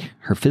weak.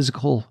 Her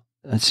physical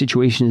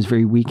situation is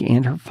very weak,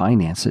 and her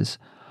finances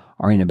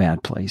are in a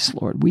bad place.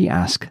 Lord, we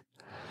ask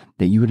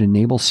that you would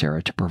enable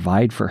Sarah to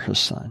provide for her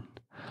son.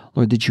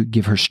 Lord, that you would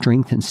give her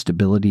strength and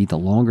stability the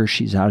longer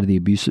she's out of the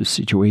abusive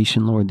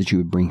situation. Lord, that you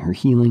would bring her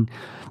healing,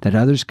 that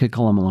others could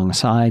come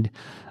alongside,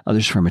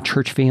 others from a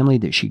church family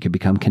that she could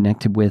become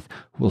connected with,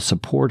 will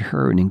support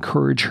her and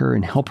encourage her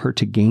and help her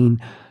to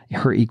gain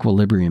her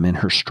equilibrium and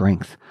her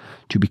strength,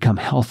 to become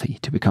healthy,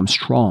 to become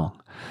strong,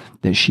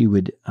 that she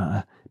would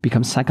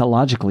become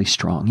psychologically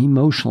strong,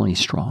 emotionally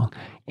strong,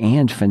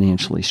 and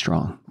financially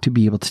strong to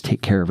be able to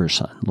take care of her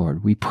son.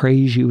 Lord, we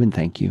praise you and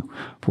thank you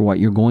for what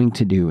you're going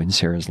to do in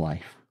Sarah's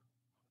life.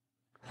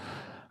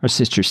 Our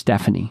sister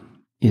Stephanie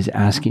is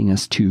asking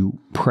us to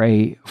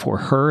pray for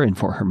her and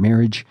for her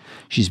marriage.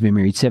 She's been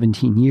married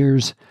 17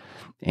 years,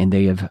 and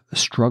they have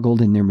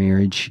struggled in their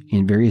marriage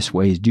in various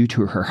ways due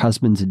to her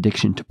husband's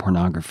addiction to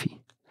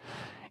pornography.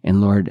 And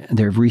Lord,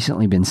 there have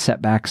recently been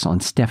setbacks on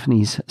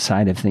Stephanie's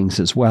side of things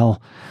as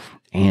well,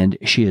 and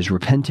she has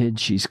repented.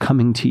 She's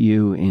coming to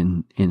you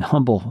in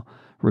humble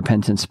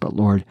repentance, but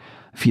Lord,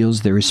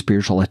 feels there is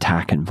spiritual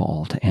attack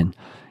involved. And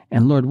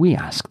Lord, we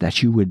ask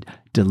that you would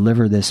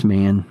deliver this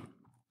man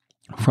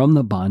from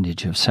the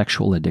bondage of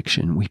sexual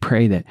addiction. We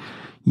pray that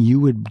you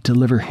would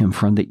deliver him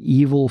from the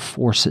evil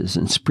forces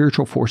and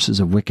spiritual forces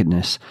of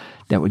wickedness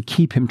that would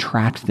keep him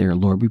trapped there.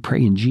 Lord, we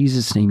pray in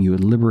Jesus' name you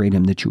would liberate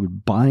him, that you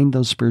would bind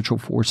those spiritual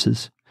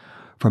forces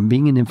from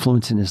being an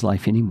influence in his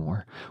life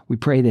anymore. We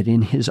pray that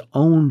in his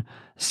own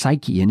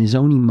psyche and his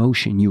own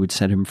emotion, you would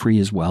set him free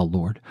as well,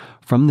 Lord,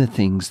 from the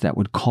things that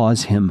would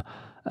cause him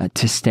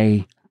to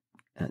stay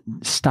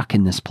stuck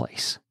in this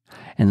place.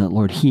 And that,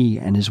 Lord, he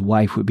and his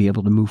wife would be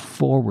able to move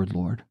forward,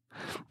 Lord,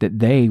 that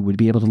they would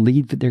be able to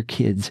lead their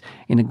kids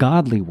in a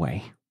godly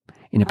way,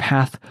 in a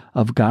path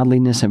of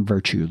godliness and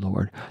virtue,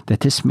 Lord,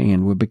 that this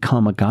man would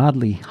become a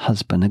godly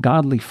husband, a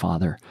godly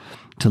father,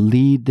 to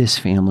lead this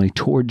family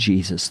toward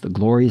Jesus, the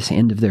glorious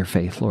end of their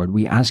faith, Lord.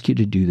 We ask you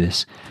to do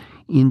this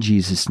in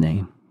Jesus'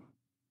 name.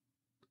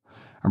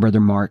 Our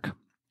brother Mark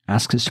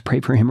asks us to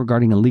pray for him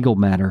regarding a legal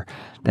matter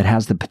that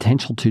has the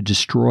potential to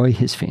destroy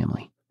his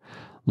family.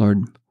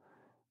 Lord,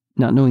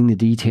 not knowing the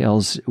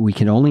details, we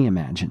can only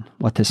imagine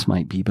what this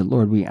might be. But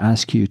Lord, we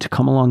ask you to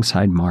come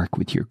alongside Mark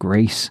with your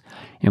grace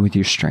and with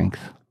your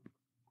strength.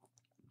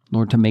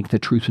 Lord, to make the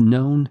truth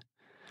known,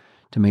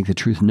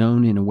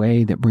 in a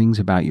way that brings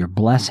about your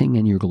blessing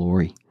and your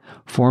glory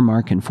for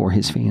Mark and for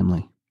his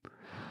family.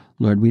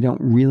 Lord, we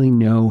don't really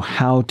know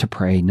how to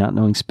pray, not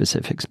knowing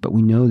specifics, but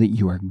we know that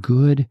you are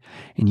good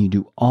and you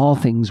do all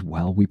things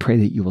well. We pray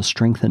that you will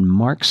strengthen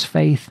Mark's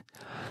faith.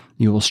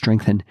 You will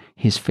strengthen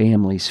his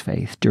family's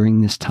faith during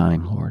this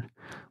time, Lord.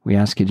 We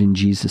ask it in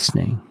Jesus'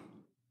 name.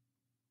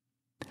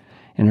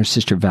 And our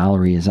sister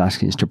Valerie is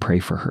asking us to pray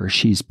for her.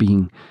 She's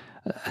being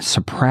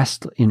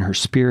suppressed in her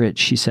spirit,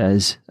 she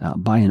says,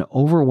 by an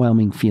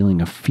overwhelming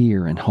feeling of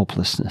fear and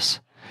hopelessness.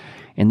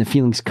 And the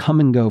feelings come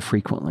and go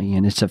frequently,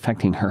 and it's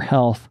affecting her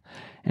health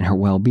and her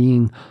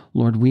well-being.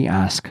 Lord, we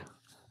ask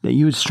that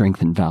you would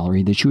strengthen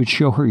Valerie, that you would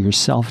show her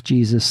yourself,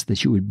 Jesus,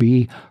 that you would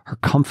be her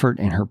comfort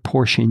and her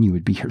portion, you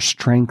would be her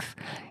strength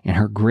and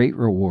her great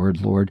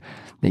reward, Lord,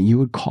 that you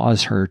would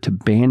cause her to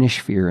banish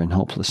fear and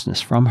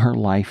hopelessness from her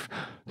life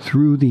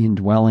through the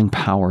indwelling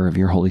power of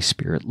your Holy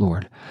Spirit,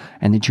 Lord,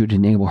 and that you would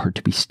enable her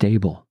to be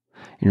stable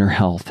in her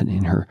health and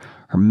in her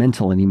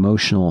mental and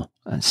emotional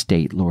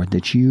state, Lord,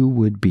 that you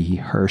would be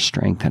her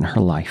strength and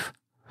her life.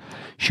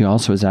 She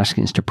also is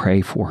asking us to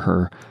pray for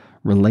her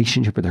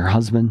relationship with her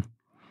husband.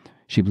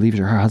 She believes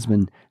her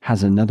husband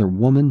has another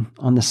woman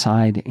on the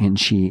side, and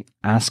she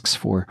asks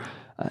for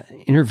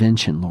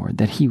intervention, Lord,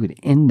 that he would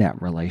end that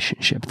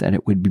relationship, that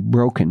it would be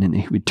broken, and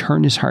that he would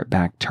turn his heart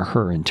back to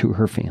her and to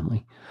her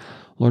family.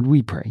 Lord,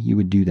 we pray you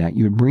would do that.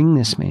 You would bring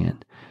this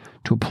man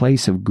to a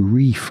place of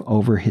grief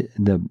over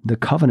the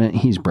covenant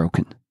he's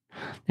broken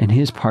and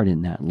his part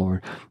in that,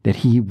 Lord, that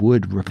he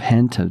would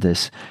repent of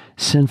this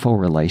sinful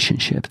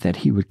relationship, that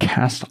he would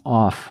cast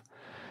off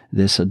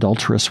this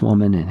adulterous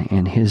woman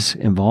and his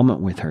involvement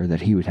with her,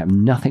 that he would have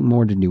nothing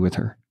more to do with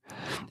her,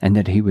 and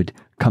that he would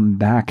come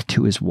back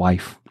to his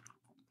wife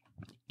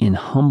in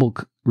humble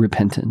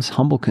repentance,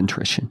 humble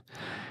contrition,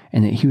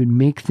 and that he would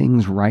make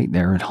things right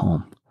there at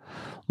home.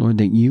 Lord,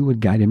 that you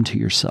would guide him to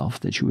yourself,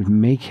 that you would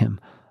make him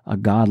a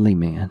godly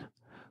man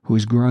who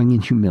is growing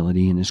in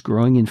humility and is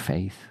growing in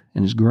faith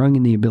and is growing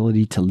in the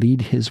ability to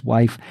lead his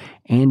wife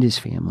and his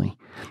family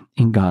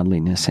in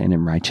godliness and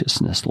in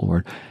righteousness,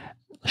 Lord.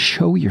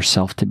 Show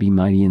yourself to be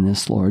mighty in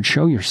this, Lord.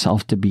 Show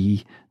yourself to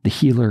be the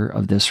healer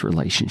of this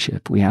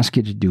relationship. We ask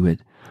you to do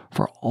it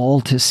for all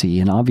to see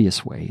in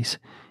obvious ways,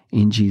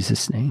 in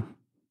Jesus' name.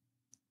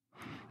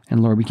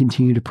 And Lord, we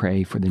continue to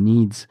pray for the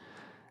needs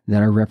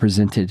that are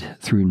represented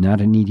through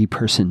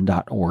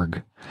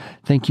notaneedyperson.org.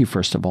 Thank you,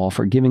 first of all,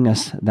 for giving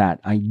us that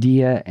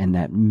idea and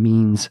that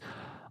means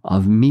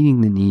of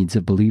meeting the needs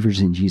of believers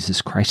in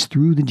Jesus Christ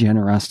through the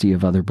generosity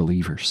of other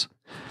believers.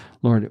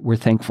 Lord, we're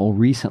thankful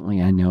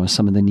recently, I know,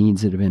 some of the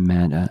needs that have been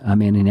met. A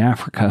man in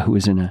Africa who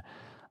is in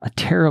a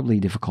terribly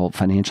difficult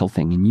financial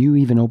thing, and you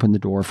even opened the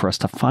door for us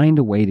to find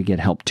a way to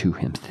get help to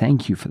him.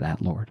 Thank you for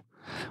that, Lord.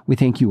 We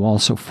thank you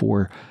also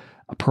for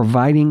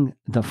providing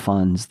the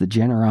funds, the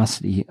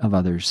generosity of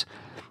others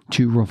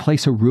to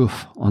replace a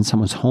roof on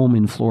someone's home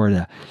in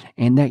Florida,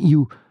 and that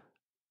you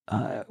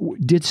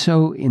did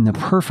so in the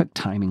perfect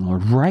timing,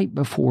 Lord, right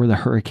before the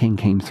hurricane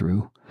came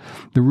through.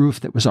 The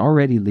roof that was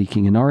already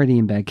leaking and already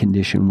in bad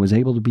condition was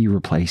able to be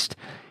replaced.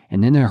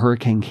 And then the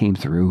hurricane came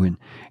through,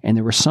 and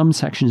there were some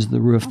sections of the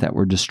roof that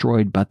were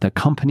destroyed, but the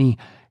company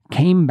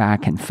came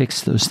back and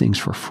fixed those things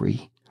for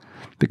free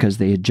because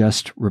they had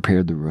just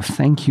repaired the roof.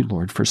 Thank you,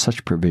 Lord, for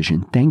such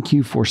provision. Thank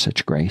you for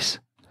such grace.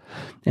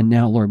 And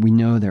now, Lord, we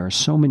know there are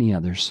so many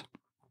others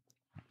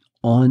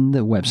on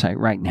the website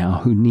right now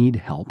who need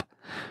help.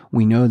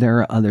 We know there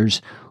are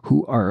others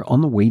who are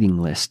on the waiting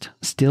list,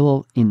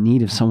 still in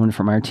need of someone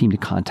from our team to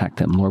contact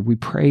them. Lord, we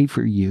pray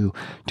for you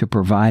to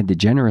provide the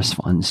generous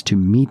funds to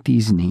meet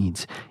these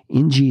needs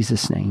in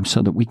Jesus' name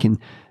so that we can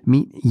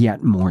meet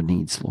yet more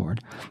needs,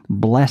 Lord.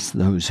 Bless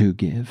those who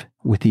give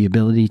with the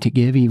ability to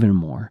give even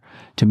more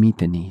to meet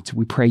the needs.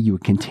 We pray you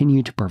would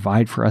continue to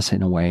provide for us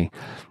in a way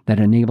that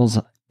enables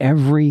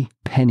every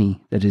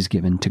penny that is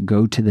given to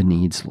go to the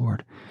needs,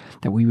 Lord,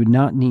 that we would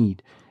not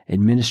need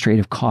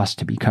administrative costs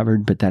to be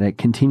covered, but that it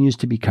continues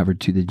to be covered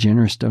through the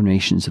generous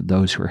donations of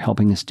those who are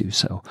helping us do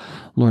so.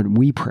 Lord,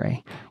 we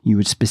pray you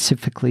would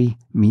specifically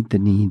meet the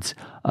needs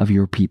of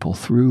your people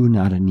through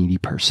Not a Needy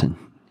Person.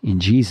 In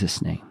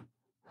Jesus' name.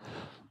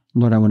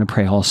 Lord, I want to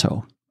pray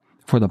also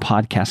for the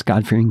podcast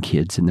God-Fearing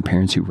Kids and the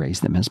parents who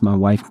raise them. As my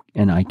wife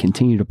and I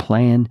continue to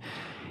plan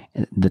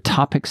the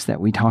topics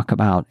that we talk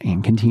about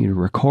and continue to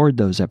record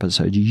those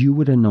episodes, you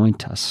would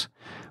anoint us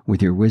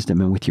with your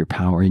wisdom and with your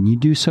power, and you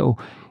do so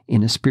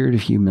in a spirit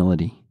of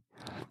humility.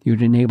 You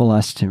would enable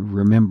us to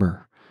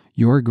remember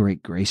your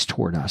great grace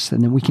toward us,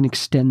 and then we can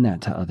extend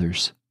that to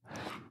others,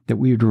 that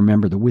we would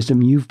remember the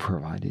wisdom you've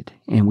provided,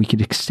 and we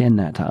could extend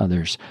that to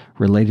others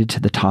related to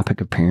the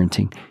topic of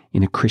parenting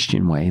in a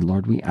Christian way.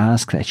 Lord, we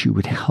ask that you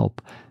would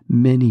help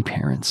many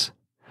parents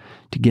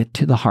to get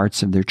to the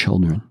hearts of their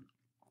children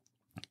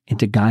and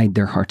to guide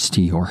their hearts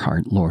to your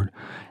heart, Lord,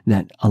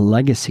 that a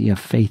legacy of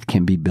faith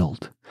can be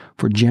built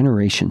for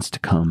generations to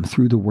come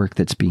through the work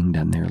that's being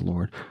done there,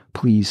 Lord.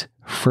 Please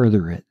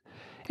further it,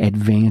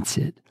 advance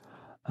it,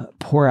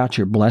 pour out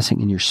your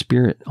blessing and your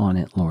spirit on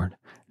it, Lord,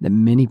 that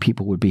many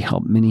people would be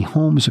helped, many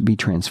homes would be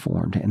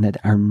transformed, and that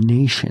our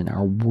nation,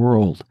 our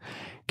world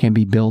can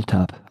be built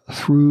up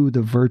through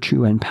the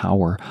virtue and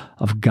power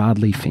of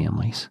godly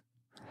families.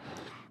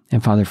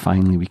 And Father,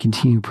 finally, we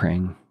continue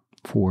praying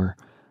for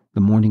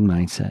the Morning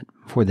Mindset,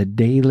 for the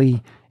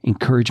daily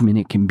encouragement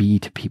it can be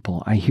to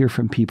people. I hear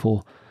from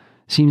people,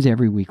 seems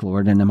every week,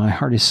 Lord, and my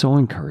heart is so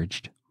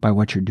encouraged by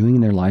what you're doing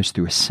in their lives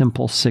through a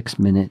simple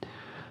 6-minute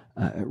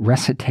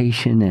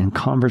recitation and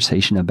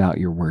conversation about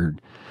your word.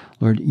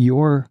 Lord,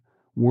 your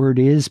word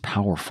is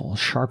powerful,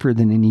 sharper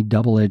than any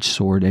double-edged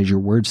sword, as your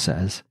word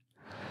says.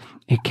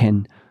 It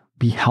can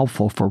be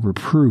helpful for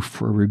reproof,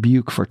 for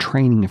rebuke, for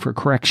training, for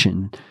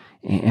correction,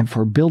 and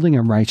for building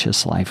a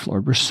righteous life,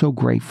 Lord. We're so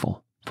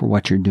grateful for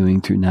what you're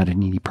doing through Not a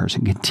Needy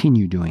Person.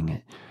 Continue doing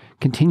it.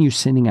 Continue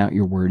sending out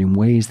your word in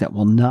ways that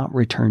will not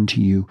return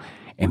to you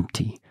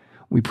empty.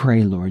 We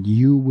pray, Lord,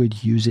 you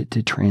would use it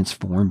to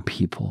transform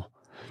people,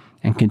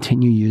 and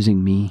continue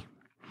using me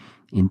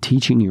in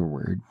teaching your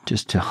word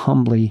just to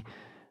humbly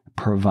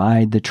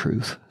provide the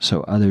truth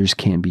so others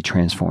can be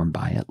transformed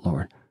by it,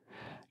 Lord.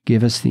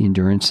 Give us the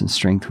endurance and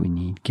strength we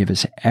need. Give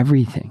us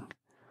everything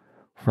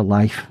for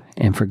life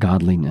and for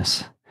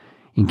godliness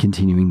in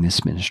continuing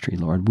this ministry,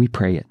 Lord. We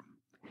pray it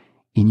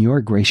in your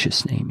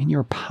gracious name, in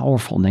your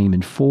powerful name,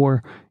 and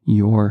for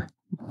your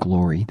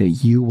glory, that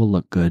you will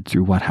look good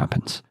through what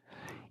happens.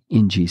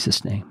 In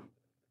Jesus' name.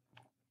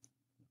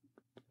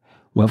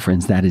 Well,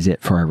 friends, that is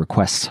it for our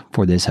requests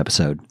for this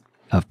episode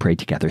of Pray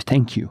Together.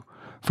 Thank you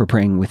for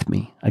praying with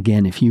me.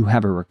 Again, if you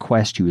have a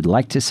request you would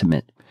like to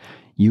submit,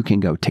 you can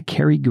go to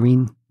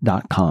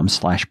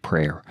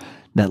careygreen.com/prayer.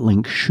 That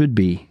link should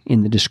be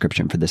in the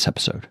description for this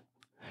episode.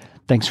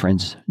 Thanks,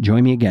 friends.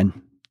 Join me again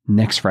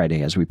next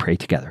Friday as we pray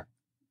together.